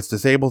 Emerald Empress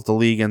disables the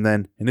League and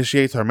then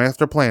initiates her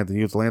master plan to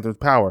use the Lantern's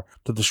power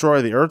to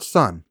destroy the Earth's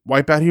sun,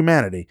 wipe out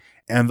humanity,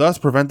 and thus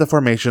prevent the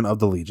formation of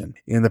the Legion.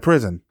 In the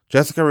prison,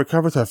 Jessica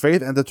recovers her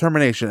faith and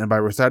determination, and by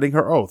reciting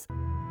her oath,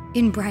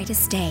 In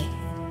brightest day,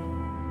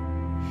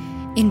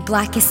 in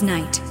blackest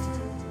night,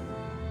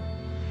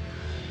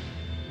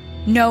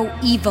 no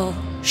evil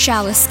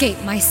shall escape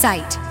my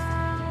sight.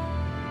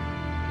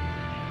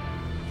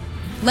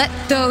 Let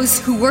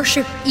those who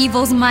worship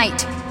evil's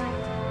might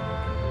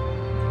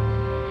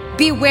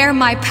beware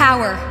my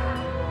power.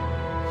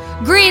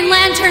 Green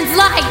Lantern's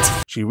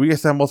light! She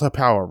reassembles her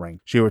power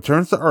ring. She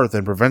returns to Earth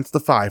and prevents the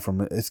Five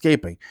from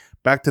escaping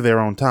back to their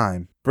own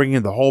time,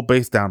 bringing the whole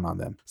base down on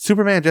them.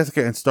 Superman,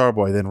 Jessica, and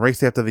Starboy then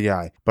race after the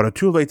Eye, but are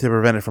too late to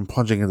prevent it from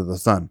plunging into the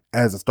sun.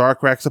 As the star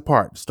cracks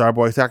apart,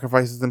 Starboy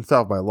sacrifices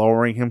himself by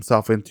lowering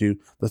himself into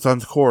the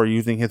sun's core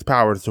using his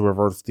powers to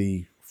reverse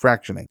the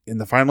fractioning. In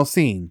the final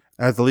scene,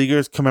 as the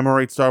Leaguers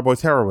commemorate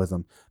Starboy's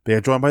heroism, they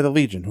are joined by the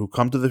Legion, who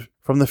come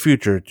from the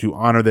future to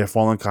honor their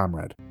fallen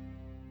comrade.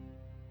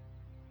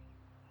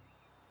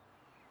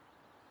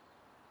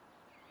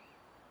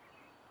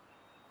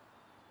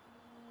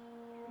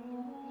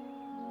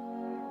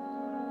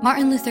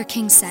 Martin Luther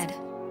King said,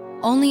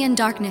 "Only in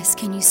darkness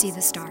can you see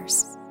the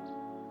stars."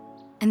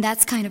 And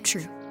that's kind of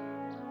true.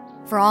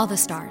 For all the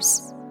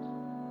stars.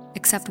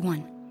 Except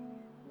one.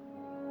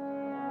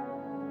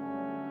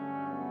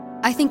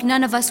 I think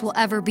none of us will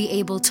ever be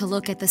able to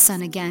look at the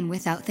sun again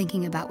without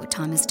thinking about what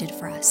Thomas did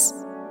for us.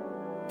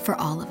 For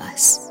all of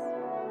us.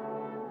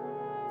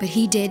 But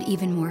he did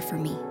even more for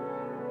me.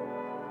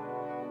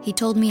 He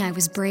told me I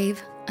was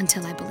brave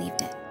until I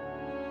believed it.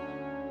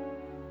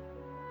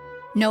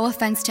 No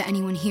offense to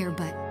anyone here,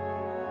 but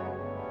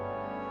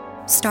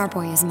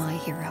Starboy is my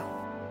hero.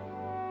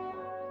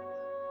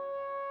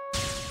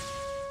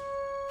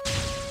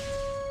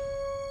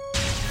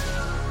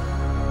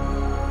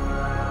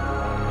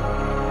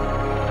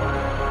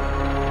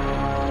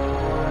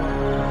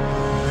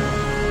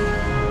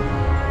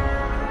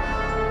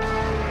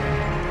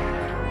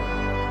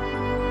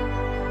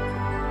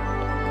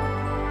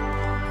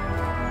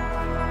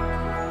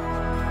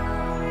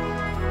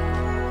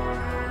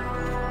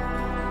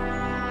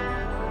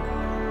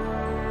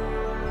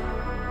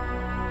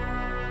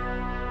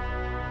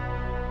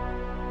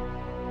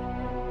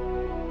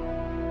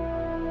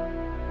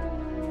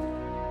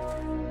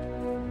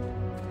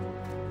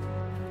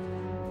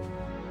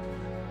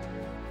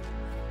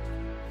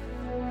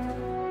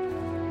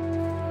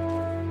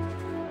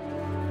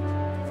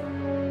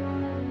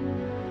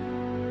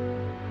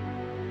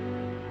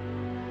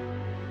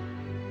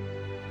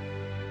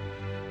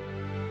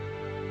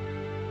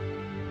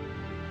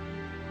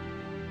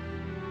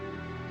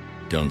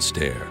 Don't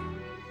stare.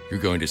 You're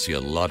going to see a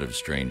lot of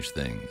strange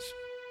things.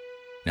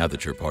 Now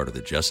that you're part of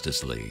the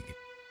Justice League.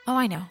 Oh,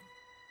 I know.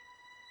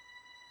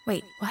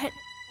 Wait, what?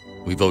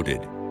 We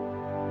voted.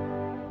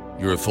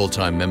 You're a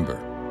full-time member,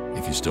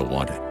 if you still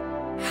want it.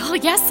 Hell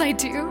yes, I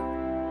do.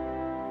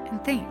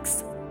 And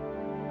thanks.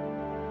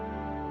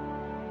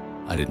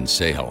 I didn't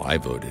say how I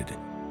voted.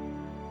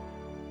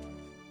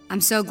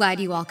 I'm so glad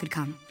you all could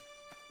come.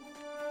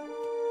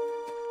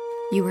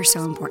 You were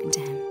so important to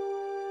him.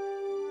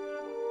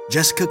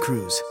 Jessica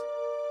Cruz.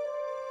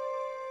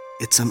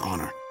 It's an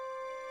honor.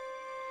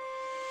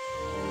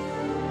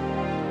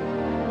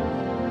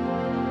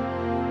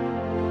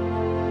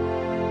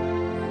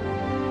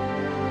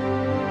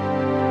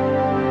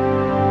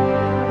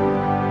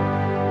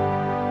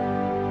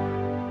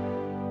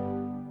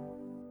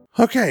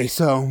 Okay,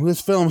 so this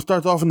film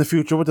starts off in the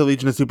future with the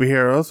Legion of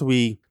Superheroes.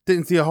 We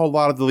didn't see a whole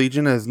lot of the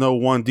Legion, as no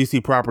one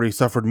DC property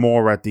suffered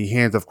more at the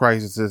hands of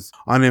Crisis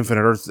on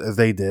Infinite Earths as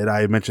they did.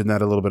 I mentioned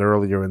that a little bit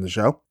earlier in the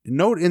show.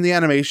 Note in the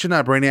animation,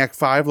 Brainiac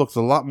 5 looks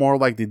a lot more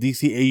like the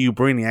DCAU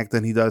Brainiac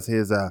than he does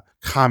his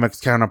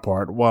comics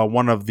counterpart. Well,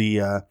 one of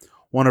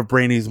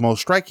Brainy's most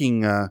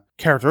striking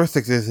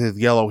characteristics is his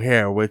yellow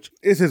hair, which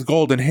is his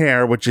golden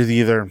hair, which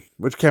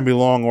can be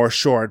long or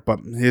short,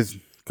 but his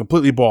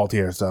completely bald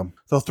here. So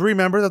 3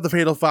 members of the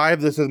Fatal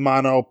Five. This is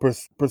Mono,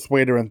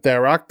 Persuader, and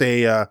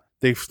Tharok.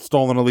 They've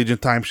stolen a Legion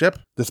time ship,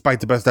 despite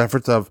the best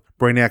efforts of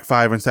Brainiac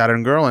 5 and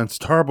Saturn Girl, and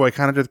Starboy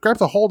kind of just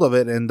grabs a hold of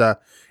it and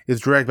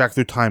is dragged back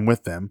through time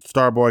with them.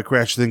 Starboy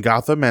crashes in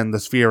Gotham and the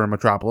Sphere in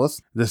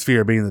Metropolis, the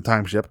Sphere being the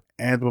time ship,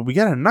 and we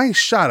get a nice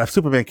shot of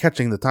Superman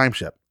catching the time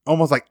ship,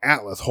 almost like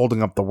Atlas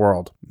holding up the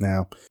world.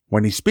 Now,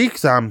 when he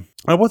speaks, I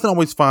wasn't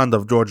always fond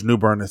of George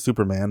Newbern as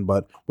Superman,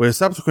 but with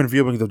subsequent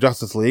viewings of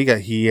Justice League,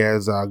 he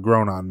has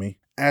grown on me.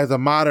 As a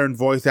modern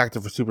voice actor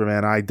for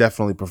Superman, I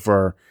definitely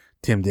prefer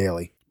Tim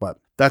Daly, but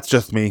that's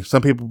just me.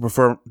 Some people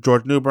prefer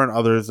George Newbern,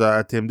 others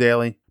Tim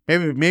Daly.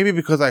 Maybe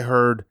because I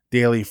heard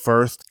Daly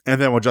first,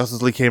 and then when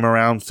Justice League came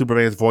around,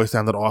 Superman's voice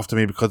sounded off to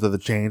me because of the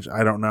change.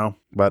 I don't know,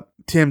 but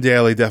Tim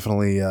Daly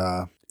definitely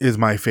is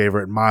my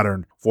favorite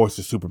modern voice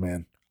of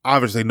Superman.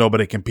 Obviously,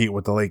 nobody can compete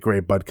with the late,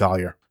 great Bud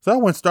Collyer. So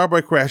when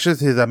Starboy crashes,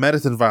 his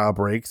medicine vial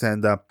breaks,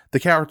 and the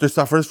character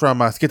suffers from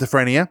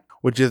schizophrenia,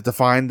 which is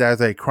defined as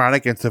a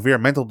chronic and severe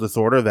mental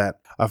disorder that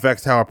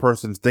affects how a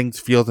person thinks,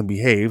 feels, and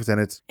behaves,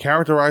 and it's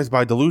characterized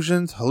by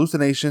delusions,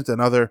 hallucinations,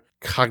 and other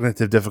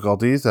cognitive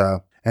difficulties.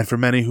 And for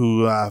many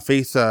who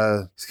face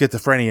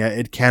schizophrenia,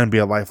 it can be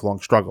a lifelong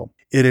struggle.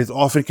 It is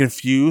often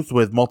confused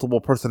with multiple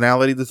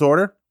personality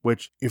disorder,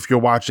 which, if you're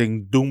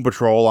watching Doom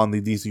Patrol on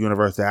the DC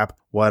Universe app,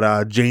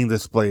 what Jane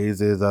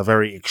displays is a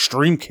very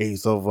extreme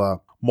case of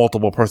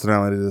multiple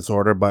personality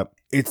disorder, but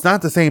it's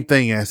not the same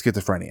thing as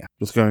schizophrenia.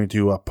 Just going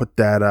to put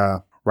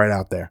that right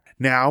out there.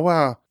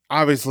 Now,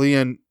 obviously,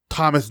 and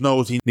Thomas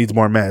knows he needs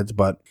more meds,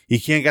 but he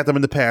can't get them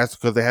in the past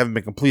because they haven't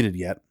been completed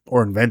yet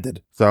or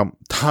invented. So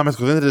Thomas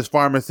goes into this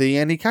pharmacy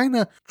and he kind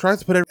of tries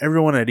to put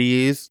everyone at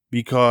ease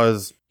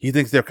because he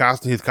thinks his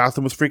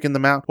costume was freaking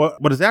them out.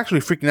 What is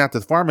actually freaking out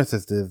this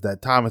pharmacist is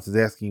that Thomas is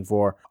asking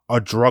for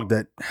a drug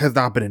that has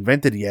not been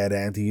invented yet,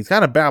 and he's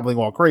kind of babbling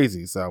all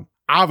crazy. So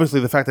obviously,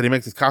 the fact that he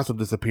makes his costume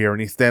disappear and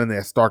he's standing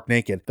there stark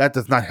naked, that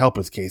does not help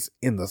his case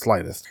in the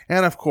slightest.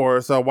 And of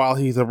course, while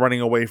he's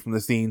running away from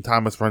the scene,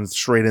 Thomas runs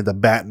straight into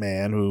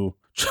Batman, who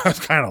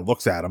just kind of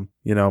looks at him.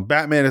 You know,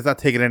 Batman is not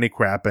taking any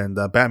crap, and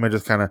Batman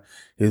just kind of,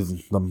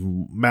 the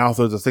mouth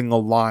is a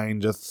single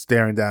line just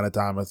staring down at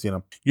Thomas.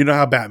 You know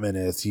how Batman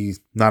is. He's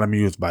not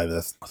amused by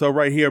this. So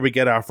right here, we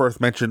get our first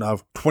mention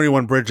of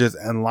 21 Bridges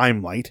and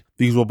Limelight.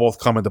 These will both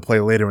come into play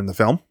later in the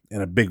film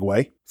in a big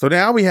way. So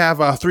now we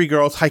have 3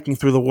 girls hiking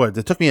through the woods.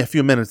 It took me a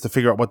few minutes to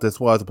figure out what this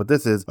was, but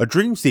this is a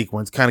dream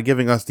sequence kind of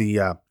giving us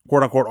the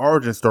quote-unquote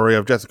origin story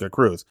of Jessica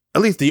Cruz.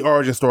 At least the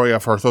origin story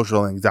of her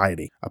social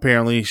anxiety.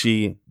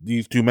 Apparently,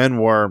 these 2 men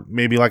were,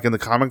 maybe like in the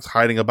comics,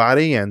 hiding a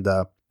body, and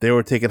they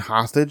were taken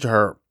hostage.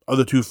 Her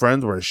other 2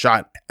 friends were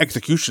shot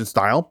execution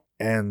style,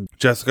 and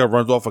Jessica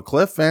runs off a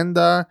cliff, and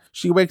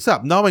she wakes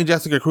up. Knowing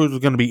Jessica Cruz was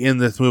going to be in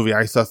this movie,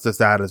 I sussed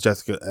this out as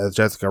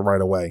Jessica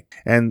right away.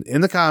 And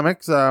in the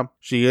comics,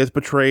 she is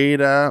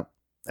portrayed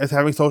as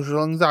having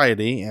social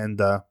anxiety, and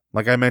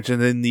like I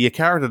mentioned in the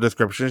character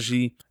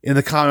description, in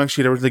the comics,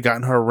 she'd originally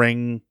gotten her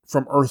ring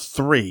from Earth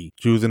 3.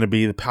 She was going to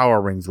be the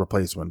Power Ring's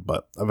replacement,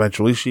 but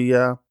eventually she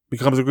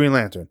becomes a Green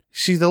Lantern.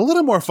 She's a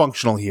little more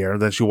functional here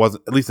than she was,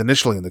 at least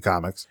initially in the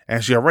comics,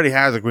 and she already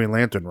has a Green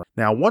Lantern ring.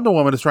 Now, Wonder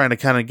Woman is trying to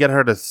kind of get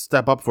her to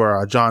step up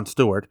for John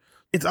Stewart.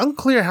 It's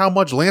unclear how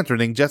much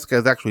lanterning Jessica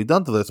has actually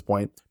done to this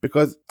point,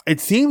 because it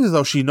seems as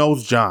though she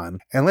knows John,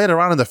 and later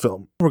on in the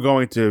film, we're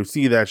going to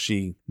see that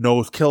she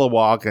knows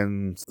Kilowog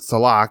and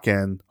Salak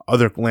and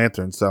other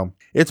lanterns, so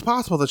it's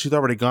possible that she's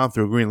already gone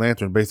through Green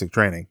Lantern basic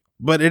training.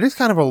 But it is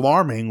kind of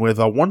alarming with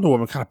Wonder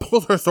Woman kind of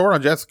pulls her sword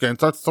on Jessica and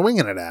starts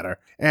swinging it at her,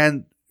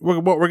 and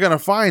what we're going to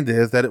find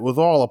is that it was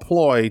all a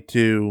ploy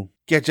to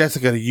get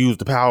Jessica to use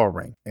the power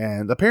ring.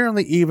 And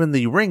apparently even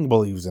the ring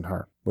believes in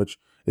her, which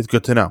is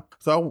good to know.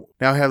 So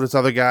now we have this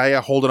other guy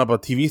holding up a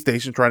TV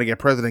station trying to get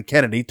President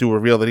Kennedy to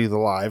reveal that he's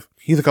alive.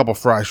 He's a couple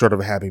fries short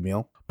of a Happy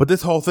Meal. But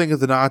this whole thing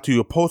is a nod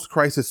to a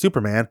post-crisis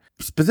Superman,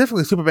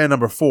 specifically Superman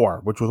number 4,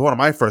 which was one of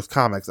my first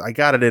comics. I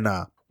got it in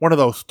one of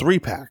those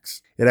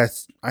 3-packs.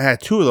 I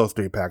had 2 of those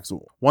 3-packs.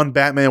 One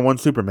Batman, one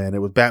Superman.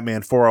 It was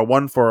Batman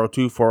 401,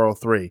 402,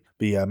 403.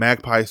 The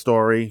Magpie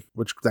story,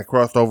 that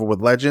crossed over with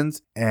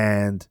Legends,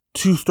 and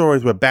 2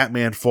 stories where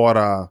Batman fought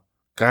a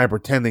guy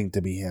pretending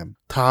to be him.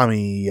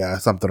 Tommy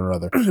something or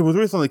other. It was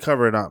recently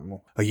covered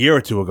a year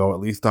or 2 ago,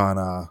 at least,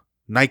 on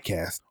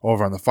Nightcast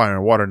over on the Fire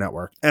and Water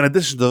Network. In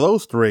addition to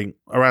those 3,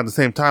 around the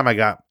same time I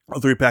got a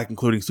 3-pack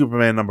including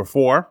Superman number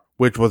 4,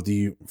 which was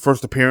the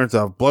first appearance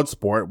of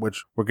Bloodsport,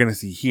 which we're going to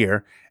see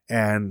here,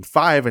 and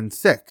 5 and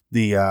 6,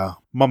 the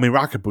Mummy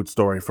Rocket Boot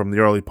story from the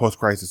early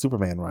post-crisis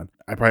Superman run.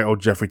 I probably owe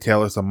Jeffrey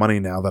Taylor some money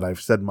now that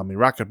I've said Mummy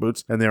Rocket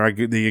Boots, and there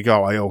you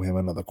go, I owe him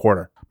another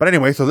quarter. But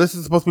anyway, so this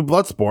is supposed to be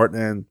Bloodsport,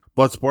 and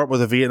Bloodsport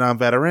was a Vietnam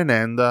veteran,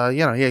 and,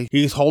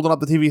 he's holding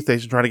up the TV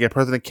station trying to get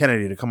President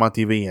Kennedy to come on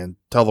TV and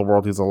tell the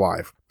world he's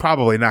alive.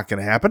 Probably not going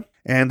to happen.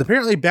 And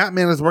apparently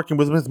Batman is working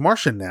with Ms.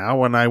 Martian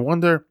now, and I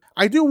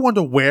do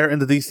wonder where in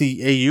the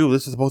DCAU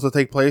this is supposed to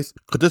take place.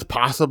 Could this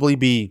possibly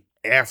be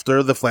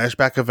after the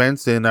flashback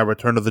events in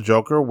Return of the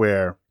Joker,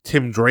 where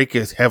Tim Drake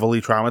is heavily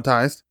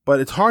traumatized?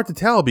 But it's hard to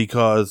tell,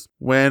 because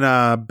when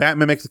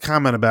Batman makes a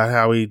comment about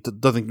how he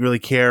doesn't really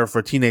care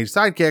for teenage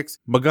sidekicks,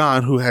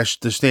 Magan, who has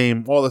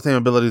all the same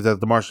abilities as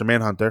the Martian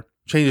Manhunter,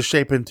 changes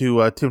shape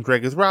into Tim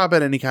Drake as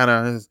Robin, and he kind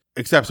of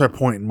accepts her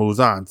point and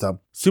moves on. So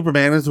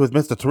Superman is with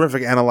Mr.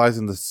 Terrific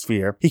analyzing the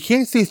sphere. He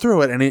can't see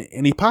through it,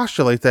 and he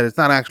postulates that it's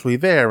not actually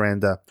there,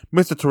 and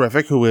Mr.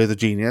 Terrific, who is a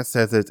genius,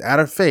 says it's out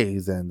of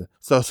phase, and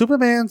so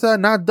Superman's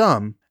not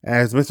dumb,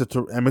 as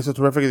Mr.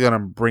 Terrific is going to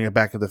bring it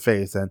back into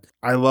phase. And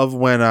I love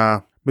when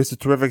Mr.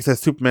 Terrific says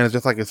Superman is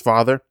just like his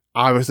father.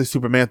 Obviously,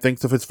 Superman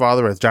thinks of his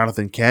father as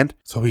Jonathan Kent,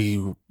 so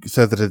he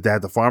says that his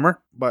dad's a farmer.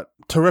 But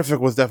Terrific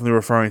was definitely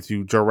referring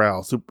to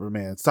Jor-El,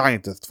 Superman's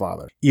scientist's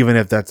father, even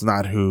if that's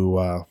not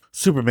who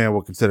Superman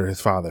will consider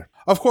his father.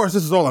 Of course,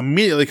 this is all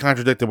immediately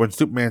contradicted when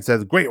Superman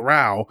says "Great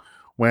row"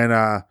 when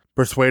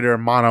Persuader,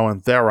 Mono,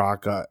 and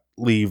Tharok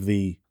leave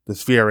the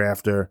sphere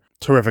after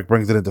Terrific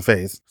brings it into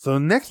phase. So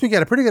next we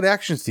get a pretty good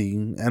action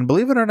scene, and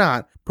believe it or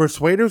not,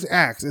 Persuader's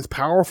axe is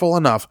powerful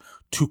enough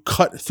to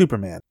cut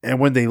Superman. And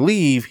when they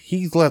leave,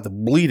 he's left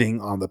bleeding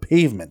on the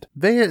pavement.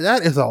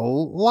 That is a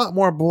lot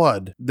more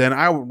blood than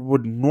I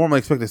would normally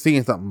expect to see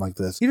in something like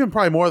this. Even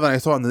probably more than I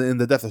saw in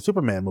the Death of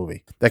Superman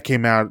movie that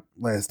came out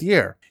last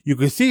year. You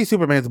could see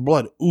Superman's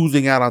blood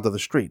oozing out onto the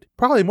street.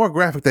 Probably more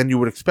graphic than you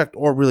would expect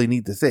or really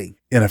need to see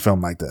in a film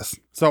like this.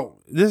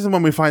 So this is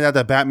when we find out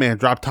that Batman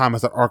dropped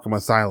Thomas at Arkham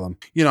Asylum.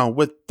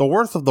 With the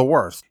worst of the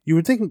worst. You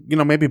would think,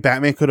 maybe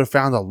Batman could have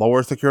found a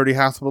lower security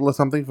hospital or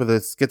something for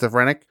the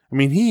schizophrenic. I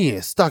mean, he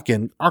is stuck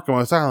in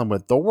Arkham Asylum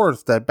with the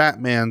worst that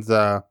Batman's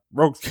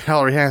rogues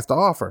gallery has to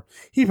offer.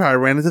 He probably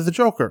ran into the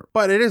Joker.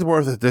 But it is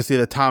worth it to see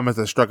that Thomas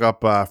has struck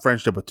up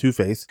friendship with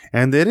Two-Face.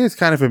 And it is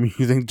kind of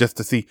amusing just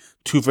to see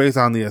Two-Face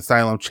on the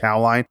Asylum chow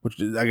line, which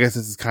I guess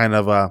this is kind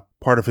of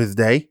part of his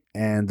day.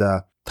 And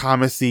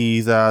Thomas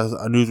sees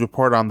a news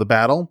report on the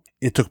battle.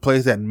 It took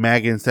place at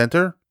Magan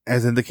Center,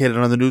 as indicated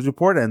on the news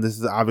report, and this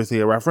is obviously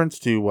a reference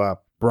to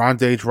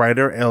Bronze Age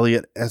writer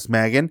Elliot S.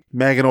 Magan.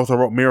 Magan also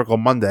wrote Miracle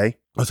Monday,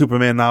 a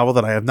Superman novel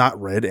that I have not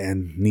read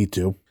and need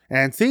to.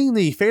 And seeing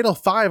the Fatal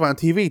 5 on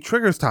TV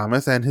triggers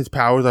Thomas, and his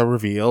powers are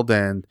revealed,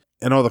 and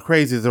all the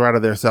crazies are out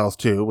of their cells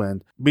too,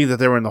 and being that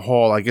they were in the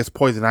hall, I guess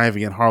Poison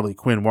Ivy and Harley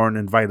Quinn weren't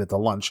invited to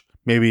lunch.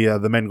 Maybe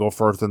the men go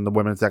first and the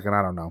women second,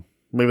 I don't know.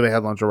 Maybe they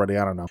had lunch already,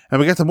 I don't know. And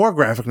we get some more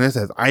graphicness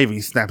as Ivy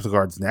snaps the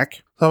guard's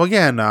neck. So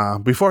again,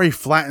 before he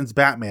flattens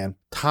Batman,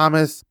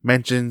 Thomas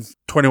mentions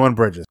 21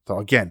 Bridges. So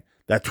again,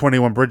 that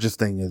 21 Bridges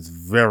thing is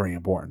very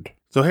important.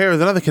 So here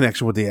is another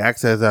connection with the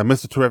axe, as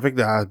Mr. Terrific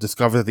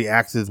discovers that the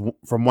axe is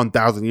from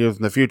 1,000 years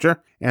in the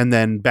future, and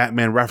then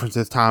Batman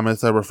references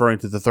Thomas referring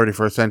to the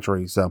 31st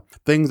century. So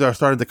things are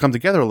starting to come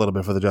together a little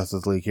bit for the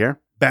Justice League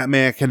here.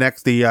 Batman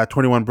connects the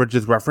 21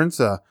 Bridges reference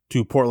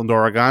to Portland,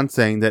 Oregon,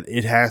 saying that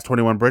it has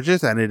 21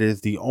 bridges, and it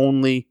is the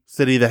only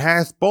city that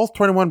has both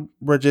 21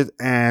 bridges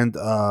and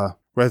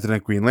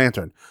resident Green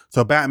Lantern.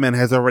 So Batman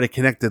has already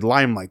connected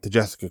Limelight to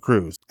Jessica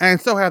Cruz.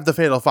 And so have the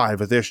Fatal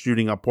 5 as they're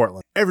shooting up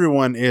Portland.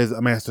 Everyone is a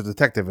master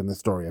detective in this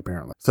story,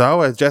 apparently.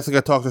 So as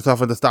Jessica talks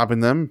herself into stopping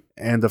them,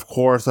 and of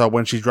course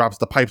when she drops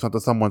the pipes onto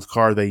someone's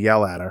car, they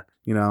yell at her.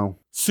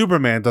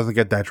 Superman doesn't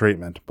get that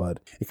treatment, but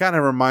it kind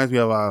of reminds me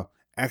of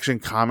Action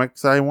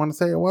Comics, I want to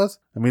say it was.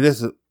 I mean,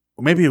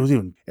 maybe it was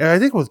even, I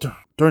think it was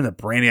during the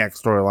Brainiac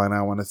storyline,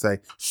 I want to say.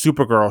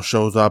 Supergirl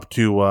shows up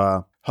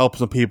to help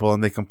some people,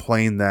 and they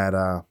complain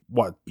that,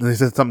 they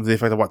said something to the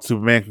effect of what,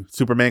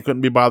 Superman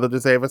couldn't be bothered to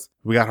save us?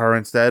 We got her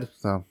instead?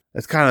 So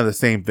it's kind of the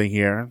same thing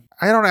here.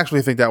 I don't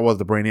actually think that was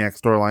the Brainiac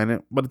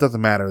storyline, but it doesn't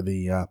matter.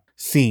 The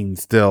scene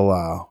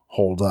still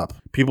holds up.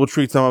 People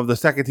treat some of the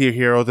second-tier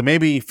heroes, and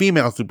maybe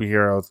female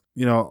superheroes,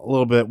 a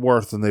little bit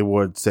worse than they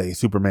would, say,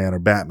 Superman or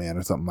Batman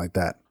or something like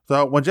that.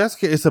 So when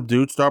Jessica is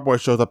subdued,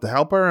 Starboy shows up to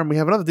help her, and we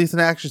have another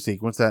decent action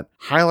sequence that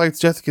highlights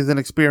Jessica's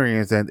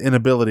inexperience and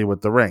inability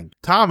with the ring.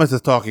 Thomas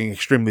is talking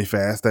extremely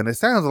fast, and it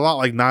sounds a lot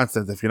like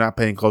nonsense if you're not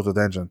paying close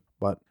attention.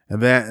 But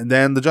And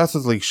then the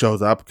Justice League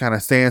shows up, kind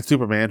of sans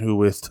Superman,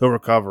 who is still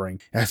recovering.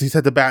 As he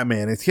said to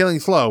Batman, it's healing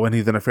slow and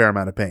he's in a fair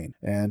amount of pain.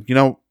 And,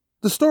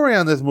 the story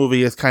on this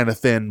movie is kind of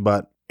thin,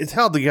 but it's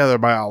held together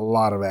by a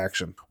lot of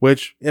action,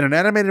 which in an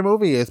animated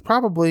movie is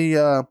probably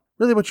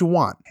really what you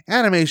want.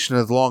 Animation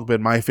has long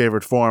been my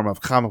favorite form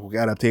of comic book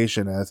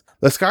adaptation, as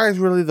the sky is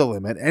really the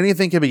limit.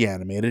 Anything can be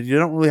animated. You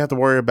don't really have to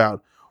worry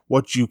about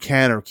what you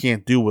can or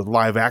can't do with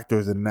live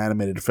actors in an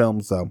animated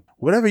film. So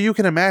whatever you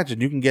can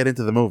imagine, you can get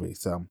into the movie.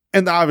 So,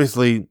 and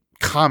obviously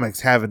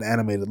comics have an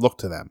animated look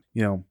to them.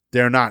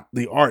 They're not,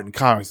 the art in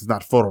comics is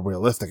not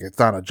photorealistic. It's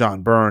not a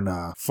John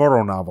Byrne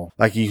photo novel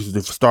like he used to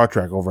do for Star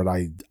Trek over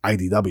at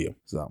IDW.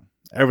 So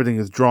everything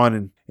is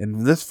drawn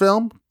in this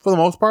film, for the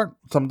most part.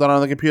 Some done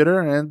on the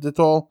computer, and it's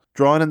all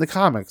drawn in the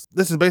comics.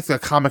 This is basically a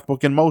comic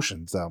book in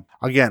motion. So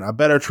again, a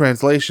better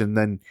translation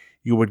than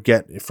you would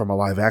get from a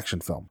live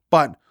action film.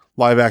 But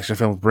live action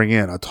films bring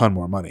in a ton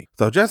more money.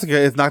 So Jessica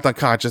is knocked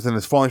unconscious and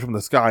is falling from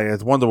the sky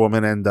as Wonder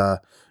Woman and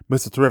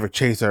Mr. Terrific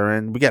chase her,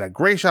 and we get a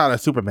great shot of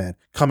Superman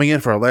coming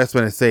in for a last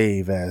minute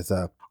save as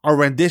a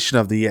rendition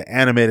of the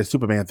animated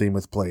Superman theme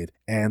was played.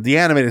 And the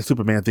animated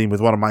Superman theme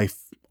is one of my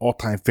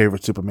all-time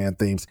favorite Superman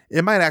themes.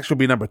 It might actually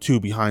be number 2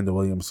 behind the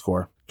Williams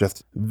score.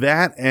 Just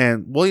that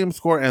and Williams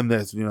score and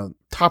this,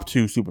 top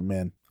 2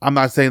 Superman. I'm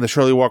not saying the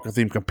Shirley Walker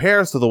theme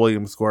compares to the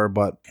Williams score,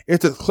 but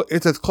it's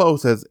as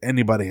close as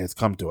anybody has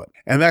come to it.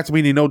 And that's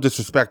meaning no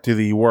disrespect to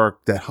the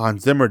work that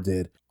Hans Zimmer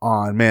did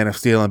on Man of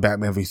Steel and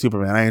Batman v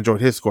Superman. I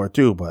enjoyed his score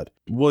too, but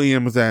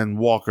Williams and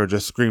Walker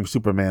just screamed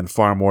Superman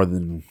far more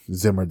than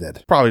Zimmer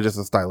did. Probably just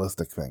a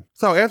stylistic thing.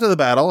 So after the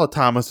battle,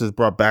 Thomas is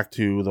brought back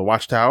to the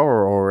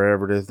Watchtower or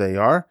wherever it is they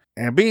are.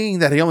 And being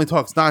that he only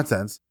talks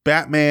nonsense,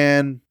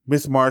 Batman,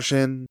 Miss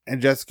Martian,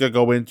 and Jessica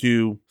go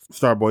into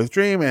Starboy's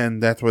dream,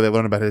 and that's where they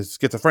learn about his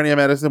schizophrenia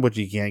medicine, which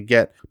he can't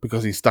get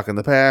because he's stuck in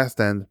the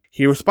past. And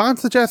he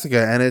responds to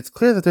Jessica, and it's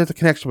clear that there's a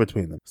connection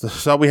between them.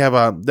 So we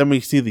have then we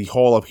see the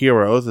Hall of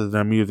Heroes as an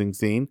amusing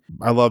scene.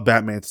 I love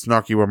Batman's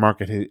snarky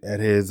remark at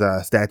his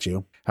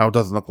statue, how it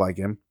doesn't look like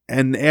him.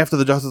 And after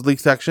the Justice League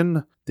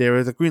section, there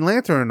is a Green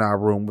Lantern in our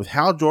room with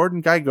Hal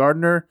Jordan, Guy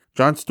Gardner,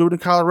 John Stewart,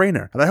 and Kyle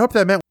Rayner. And I hope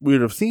that meant we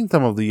would have seen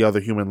some of the other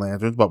Human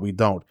Lanterns, but we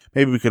don't.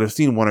 Maybe we could have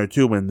seen one or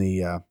two in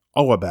the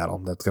Oa battle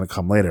that's going to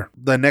come later.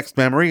 The next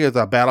memory is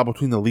a battle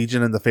between the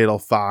Legion and the Fatal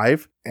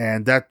Five,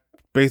 and that's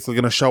basically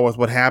going to show us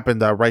what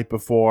happened right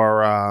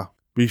before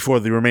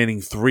the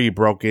remaining 3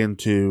 broke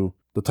into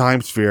the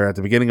Time Sphere at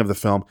the beginning of the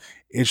film.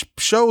 It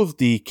shows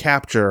the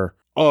capture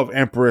of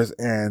Empress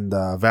and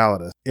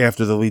Validus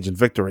after the Legion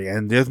victory,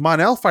 and there's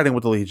Mon-El fighting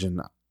with the Legion.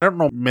 I don't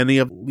know many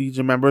of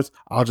Legion members.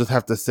 I'll just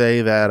have to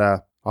say that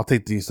I'll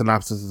take the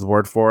synopsis'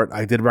 word for it.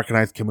 I did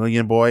recognize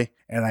Chameleon Boy,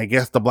 and I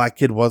guess the black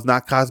kid was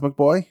not Cosmic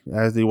Boy,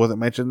 as he wasn't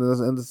mentioned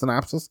in the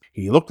synopsis.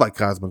 He looked like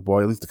Cosmic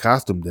Boy, at least the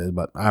costume did,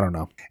 but I don't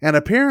know. And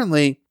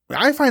apparently,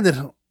 I find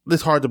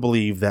this hard to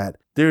believe that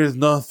there is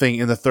nothing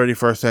in the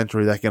 31st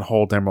century that can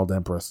hold Emerald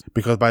Empress,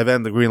 because by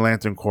then the Green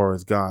Lantern Corps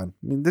is gone.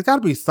 I mean, there's got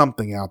to be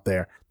something out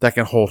there that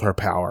can hold her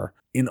power.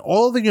 In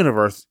all of the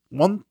universe,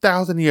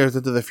 1,000 years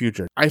into the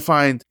future, I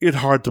find it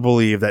hard to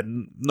believe that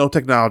no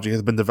technology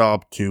has been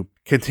developed to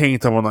contain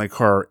someone like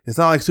her. It's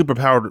not like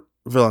superpowered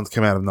villains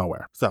come out of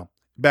nowhere. So,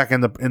 back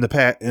in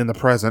the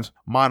present,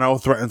 Mono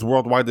threatens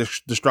worldwide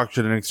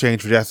destruction in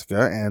exchange for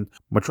Jessica, and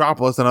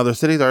Metropolis and other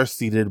cities are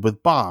seeded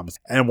with bombs.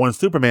 And when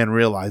Superman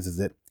realizes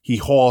it, he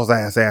hauls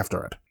ass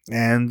after it.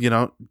 And,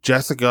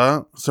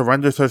 Jessica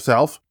surrenders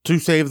herself to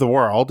save the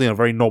world,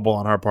 very noble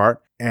on her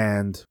part.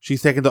 And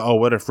she's taken to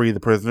Oa to free the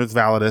prisoners,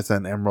 Validus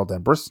and Emerald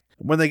Empress.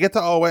 When they get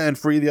to Oa and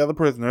free the other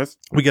prisoners,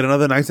 we get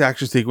another nice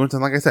action sequence.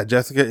 And like I said,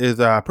 Jessica is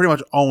pretty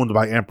much owned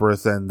by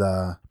Empress and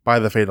by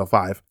the Fatal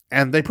Five.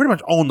 And they pretty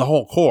much own the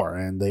whole Corps.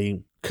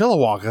 And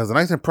Kilowog has a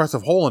nice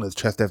impressive hole in his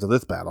chest after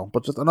this battle,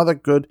 but just another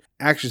good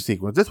action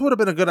sequence. This would have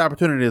been a good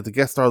opportunity to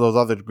guest star those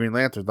other Green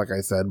Lanterns, like I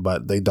said,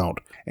 but they don't.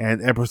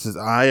 And Empress's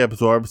eye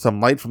absorbs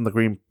some light from the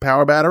green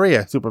power battery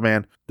as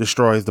Superman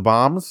destroys the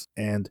bombs.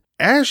 And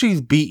as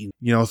she's beaten,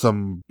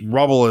 some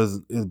rubble is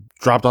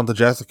dropped onto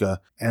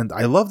Jessica. And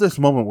I love this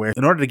moment where,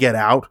 in order to get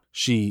out,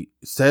 she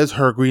says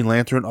her Green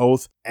Lantern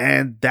oath,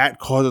 and that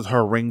causes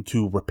her ring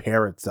to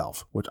repair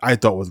itself, which I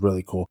thought was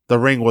really cool. The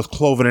ring was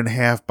cloven in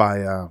half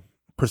by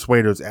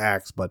Persuader's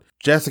axe, but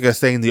Jessica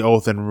saying the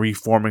oath and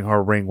reforming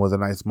her ring was a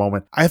nice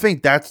moment. I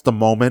think that's the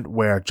moment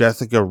where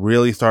Jessica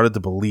really started to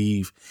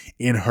believe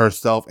in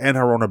herself and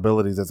her own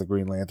abilities as a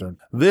Green Lantern.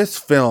 This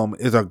film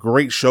is a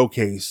great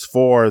showcase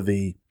for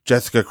the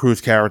Jessica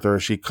Cruz character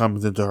as she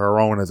comes into her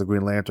own as a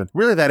Green Lantern.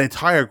 Really, that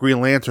entire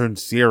Green Lantern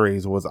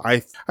series was,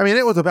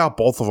 it was about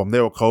both of them. They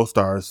were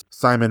co-stars,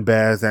 Simon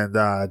Baz and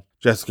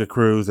Jessica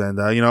Cruz, and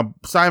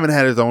Simon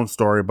had his own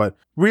story, but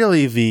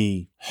really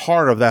the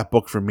heart of that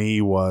book for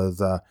me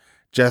was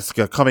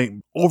Jessica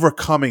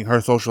overcoming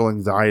her social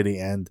anxiety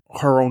and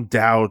her own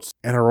doubts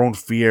and her own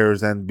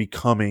fears and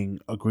becoming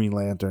a Green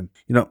Lantern.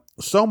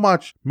 So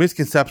much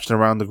misconception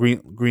around the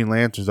Green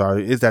Lanterns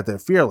is that they're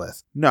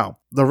fearless. No,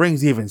 the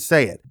rings even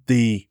say it.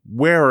 The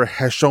wearer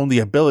has shown the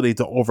ability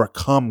to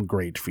overcome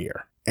great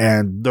fear.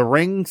 And the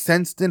ring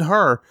sensed in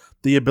her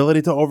the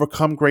ability to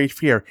overcome great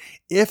fear.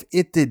 If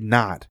it did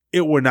not,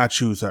 it would not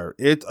choose her.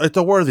 It's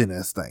a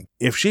worthiness thing.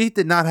 If she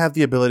did not have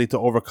the ability to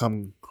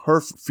overcome her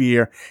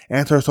fear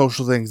and her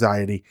social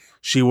anxiety,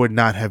 she would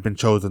not have been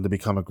chosen to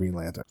become a Green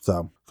Lantern.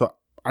 So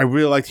I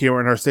really liked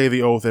hearing her say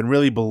the oath and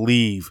really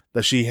believe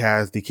that she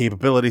has the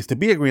capabilities to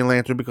be a Green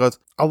Lantern, because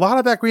a lot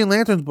of that Green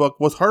Lantern's book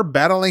was her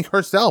battling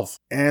herself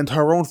and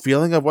her own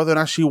feeling of whether or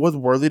not she was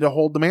worthy to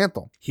hold the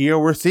mantle. Here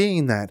we're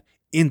seeing that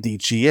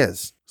indeed she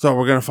is. So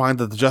we're going to find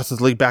that the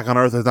Justice League back on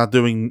Earth is not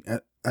doing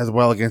as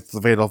well against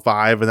the Fatal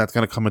Five, and that's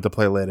going to come into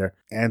play later.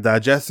 And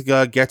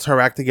Jessica gets her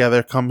act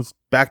together, comes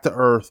back to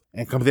Earth,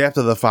 and comes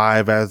after the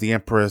Five as the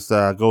Empress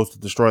goes to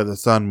destroy the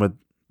sun with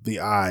the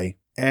eye.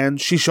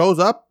 And she shows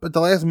up at the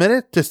last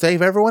minute to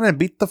save everyone and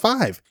beat the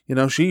Five. You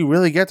know, she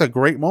really gets a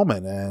great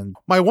moment. And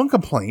my one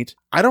complaint,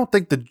 I don't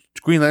think the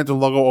Green Lantern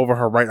logo over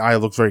her right eye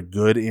looks very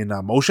good in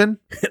motion.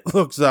 It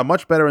looks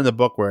much better in the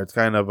book, where it's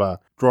kind of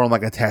drawn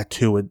like a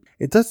tattoo.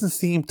 It doesn't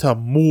seem to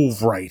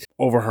move right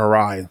over her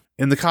eye.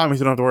 In the comics,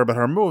 you don't have to worry about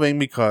her moving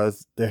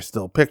because they're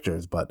still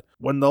pictures, but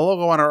when the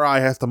logo on her eye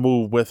has to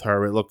move with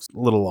her, it looks a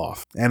little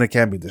off, and it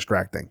can be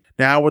distracting.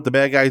 Now, with the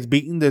bad guys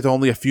beaten, there's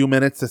only a few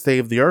minutes to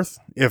save the Earth,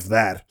 if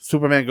that.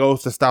 Superman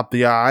goes to stop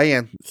the eye,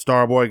 and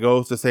Starboy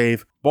goes to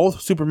save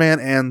both Superman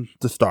and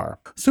the star.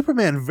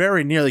 Superman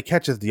very nearly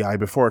catches the eye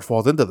before it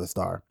falls into the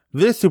star.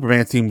 This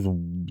Superman seems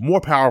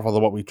more powerful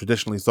than what we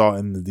traditionally saw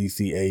in the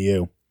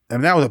DCAU,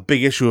 and that was a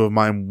big issue of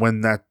mine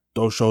when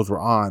those shows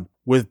were on.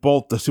 With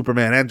both the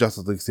Superman and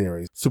Justice League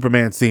series,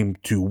 Superman seemed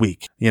too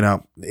weak. You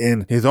know,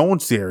 in his own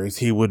series,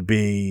 he would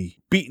be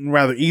beaten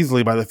rather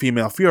easily by the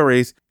female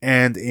Furies,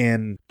 and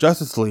in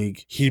Justice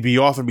League, he'd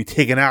often be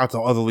taken out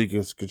so other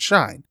leaguers could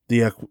shine.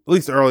 At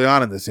least early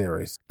on in the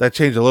series. That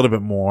changed a little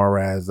bit more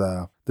as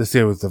the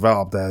series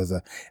developed,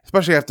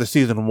 especially after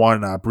season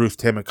 1, Bruce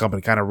Timm and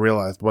company kind of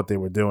realized what they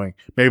were doing.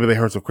 Maybe they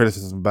heard some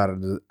criticism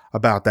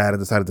about that and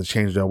decided to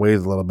change their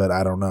ways a little bit.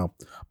 I don't know.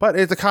 But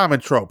it's a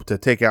common trope to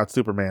take out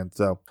Superman,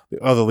 so the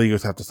other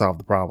leaguers have to solve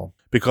the problem.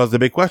 Because the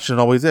big question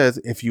always is,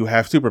 if you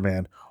have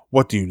Superman,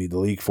 what do you need the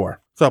League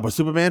for? So, but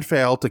Superman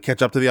failed to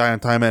catch up to the Eye on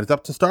Time, and it's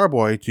up to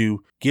Starboy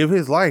to give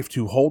his life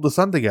to hold the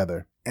sun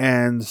together.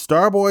 And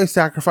Starboy's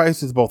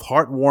sacrifice is both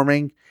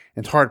heartwarming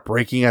and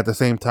heartbreaking at the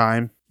same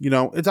time. You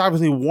know, it's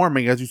obviously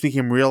warming as you see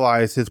him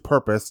realize his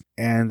purpose,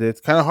 and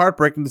it's kind of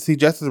heartbreaking to see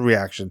Jess's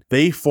reaction.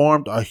 They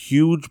formed a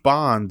huge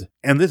bond,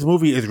 and this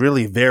movie is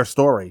really their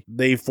story.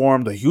 They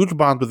formed a huge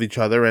bond with each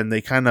other, and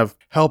they kind of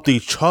helped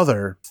each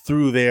other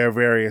through their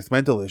various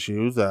mental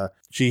issues.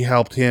 She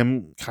helped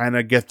him kind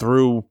of get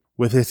through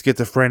with his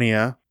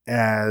schizophrenia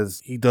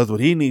as he does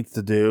what he needs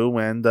to do,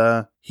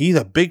 and he's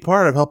a big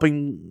part of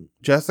helping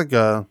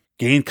Jessica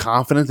gain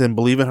confidence and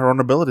believe in her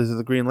own abilities as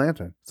a Green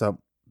Lantern. So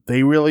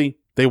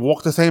they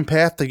walk the same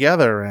path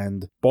together,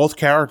 and both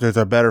characters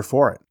are better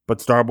for it. But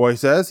Starboy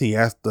says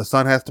the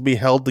sun has to be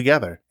held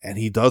together, and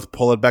he does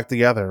pull it back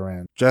together,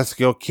 and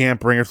Jessica can't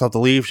bring herself to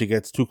leave. She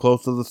gets too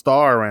close to the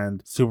star,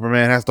 and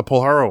Superman has to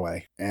pull her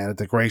away. And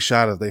it's a great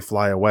shot as they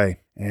fly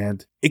away.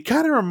 And it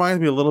kind of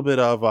reminds me a little bit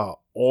of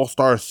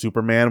All-Star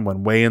Superman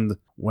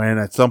when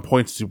at some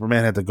point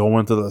Superman had to go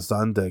into the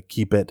sun to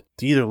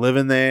either live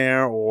in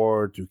there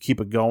or to keep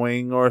it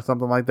going or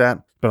something like that.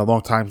 It's been a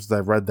long time since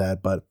I've read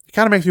that, but it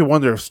kind of makes me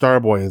wonder if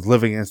Starboy is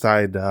living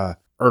inside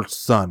Earth's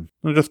sun.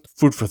 Just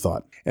food for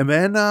thought. And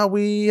then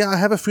we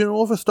have a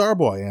funeral for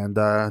Starboy,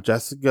 and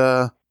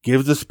Jessica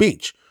gives a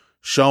speech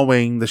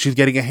showing that she's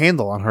getting a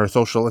handle on her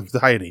social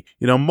anxiety.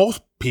 You know,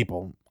 most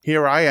people,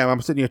 here I am,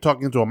 I'm sitting here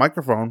talking into a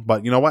microphone,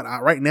 but you know what?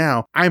 Right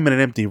now, I'm in an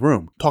empty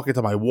room, talking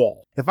to my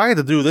wall. If I had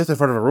to do this in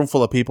front of a room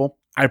full of people,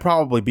 I'd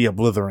probably be a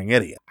blithering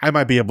idiot. I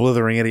might be a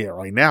blithering idiot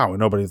right now, and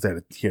nobody's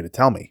here to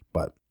tell me,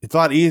 but it's a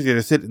lot easier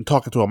to sit and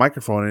talk into a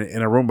microphone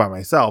in a room by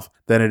myself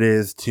than it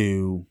is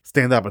to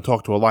stand up and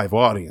talk to a live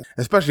audience,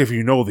 especially if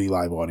you know the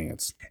live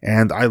audience.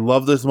 And I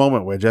love this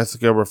moment where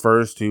Jessica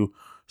refers to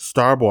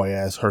Starboy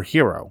as her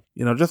hero.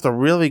 You know, just a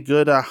really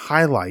good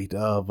highlight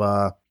of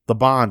the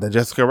bond, and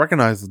Jessica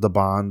recognizes the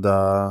bond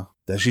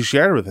that she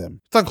shared with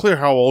him. It's unclear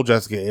how old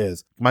Jessica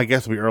is. My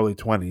guess would be early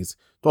 20s. It's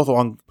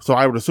also so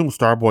I would assume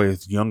Starboy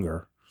is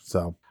younger.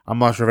 So I'm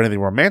not sure if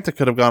anything romantic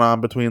could have gone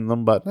on between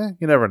them, but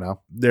you never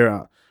know.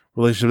 Their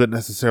relationship didn't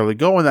necessarily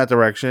go in that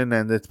direction,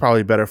 and it's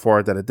probably better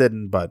for it that it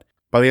didn't, but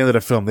by the end of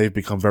the film, they've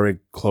become very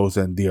close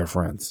and dear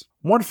friends.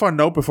 One fun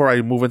note before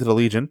I move into the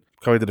Legion,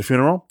 coming to the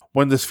funeral,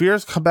 when the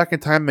spheres come back in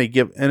time, they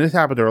give, and this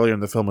happened earlier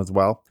in the film as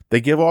well,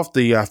 they give off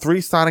the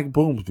 3 sonic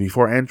booms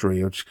before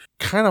entry, which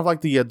kind of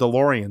like the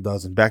DeLorean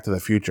does in Back to the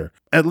Future.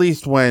 At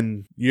least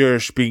when you're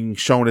being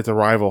shown its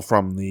arrival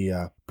from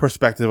the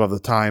perspective of the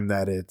time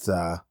that it's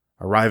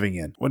arriving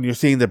in. When you're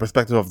seeing the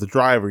perspective of the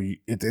driver,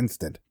 it's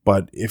instant.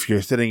 But if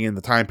you're sitting in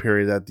the time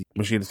period that the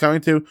machine is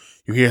coming to,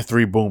 you hear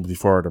 3 booms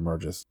before it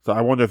emerges. So I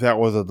wonder if that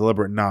was a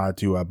deliberate nod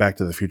to Back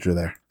to the Future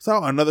there.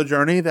 So another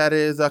journey that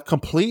is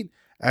complete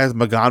as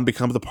Magan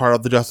becomes a part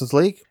of the Justice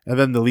League, and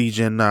then the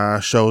Legion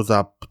shows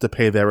up to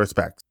pay their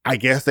respects. I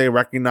guess they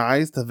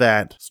recognized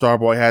that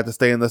Starboy had to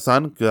stay in the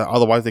sun,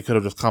 otherwise they could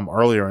have just come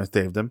earlier and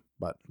saved him.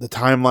 But the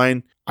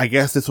timeline, I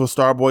guess this was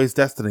Starboy's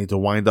destiny to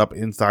wind up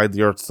inside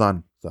the Earth's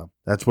sun. So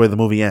that's where the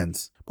movie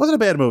ends. Wasn't a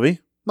bad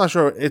movie. I'm not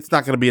sure, it's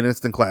not going to be an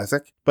instant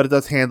classic, but it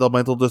does handle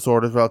mental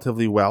disorders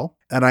relatively well.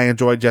 And I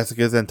enjoyed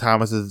Jessica's and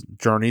Thomas's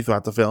journey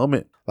throughout the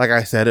film. Like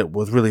I said, it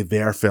was really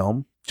their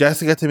film.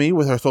 Jessica, to me,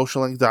 with her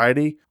social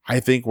anxiety,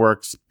 I think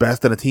works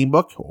best in a team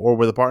book or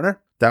with a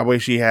partner. That way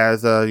she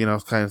has,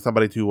 kind of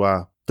somebody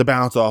to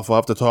bounce off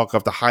of, to talk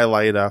of, to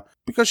highlight,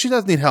 because she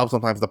does need help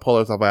sometimes to pull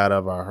herself out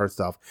of her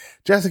stuff.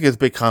 Jessica's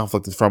big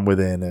conflict is from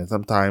within, and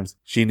sometimes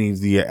she needs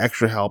the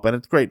extra help, and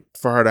it's great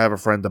for her to have a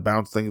friend to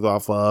bounce things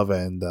off of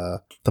and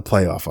to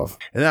play off of.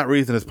 And that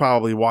reason is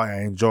probably why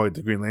I enjoyed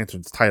the Green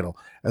Lantern's title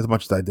as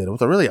much as I did. It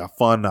was a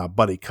fun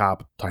buddy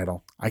cop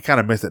title. I kind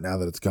of miss it now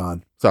that it's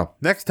gone. So,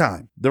 next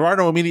time. There are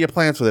no immediate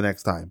plans for the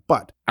next time,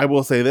 but I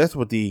will say this,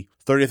 with the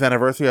 30th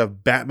anniversary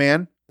of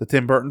Batman, the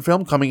Tim Burton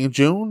film, coming in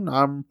June,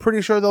 I'm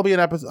pretty sure there'll be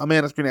a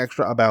Man of Screen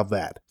Extra about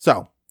that.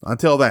 So,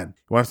 until then,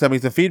 you want to send me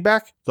some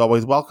feedback? It's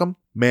always welcome.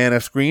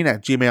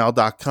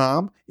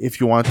 manofscreen@gmail.com. If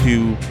you want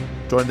to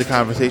join the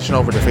conversation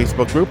over the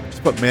Facebook group,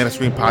 just put Man of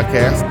Screen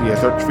Podcast in the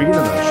search feed and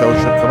the show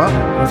should come up.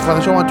 And just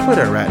find the show on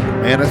Twitter at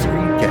Man of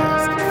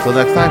Screencast. Till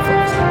next time,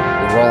 folks,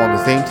 we're all on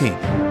the same team.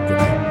 Good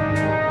night.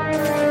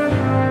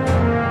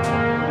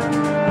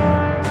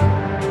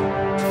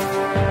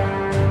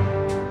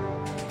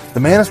 The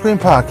Man of Screen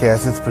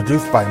Podcast is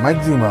produced by Mike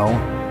Zumo,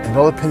 and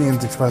all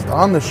opinions expressed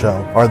on the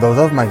show are those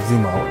of Mike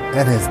Zumo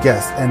and his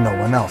guests and no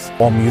one else.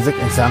 All music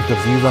and sound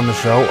clips used on the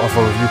show are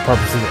for review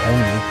purposes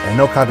only, and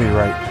no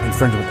copyright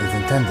infringement is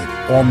intended.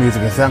 All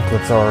music and sound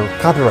clips are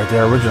copyright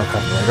their original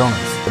copyright owners.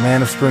 The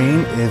Man of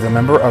Screen is a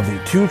member of the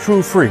Two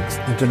True Freaks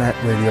Internet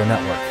Radio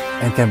Network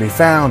and can be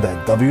found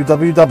at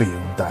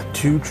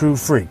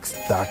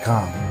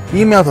www.twotruefreaks.com.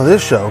 Email to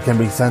this show can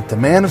be sent to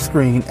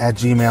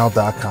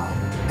manofscreen@gmail.com.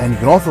 And you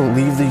can also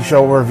leave the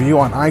show a review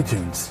on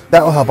iTunes.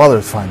 That will help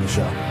others find the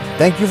show.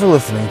 Thank you for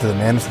listening to the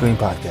Man of Screen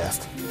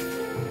Podcast.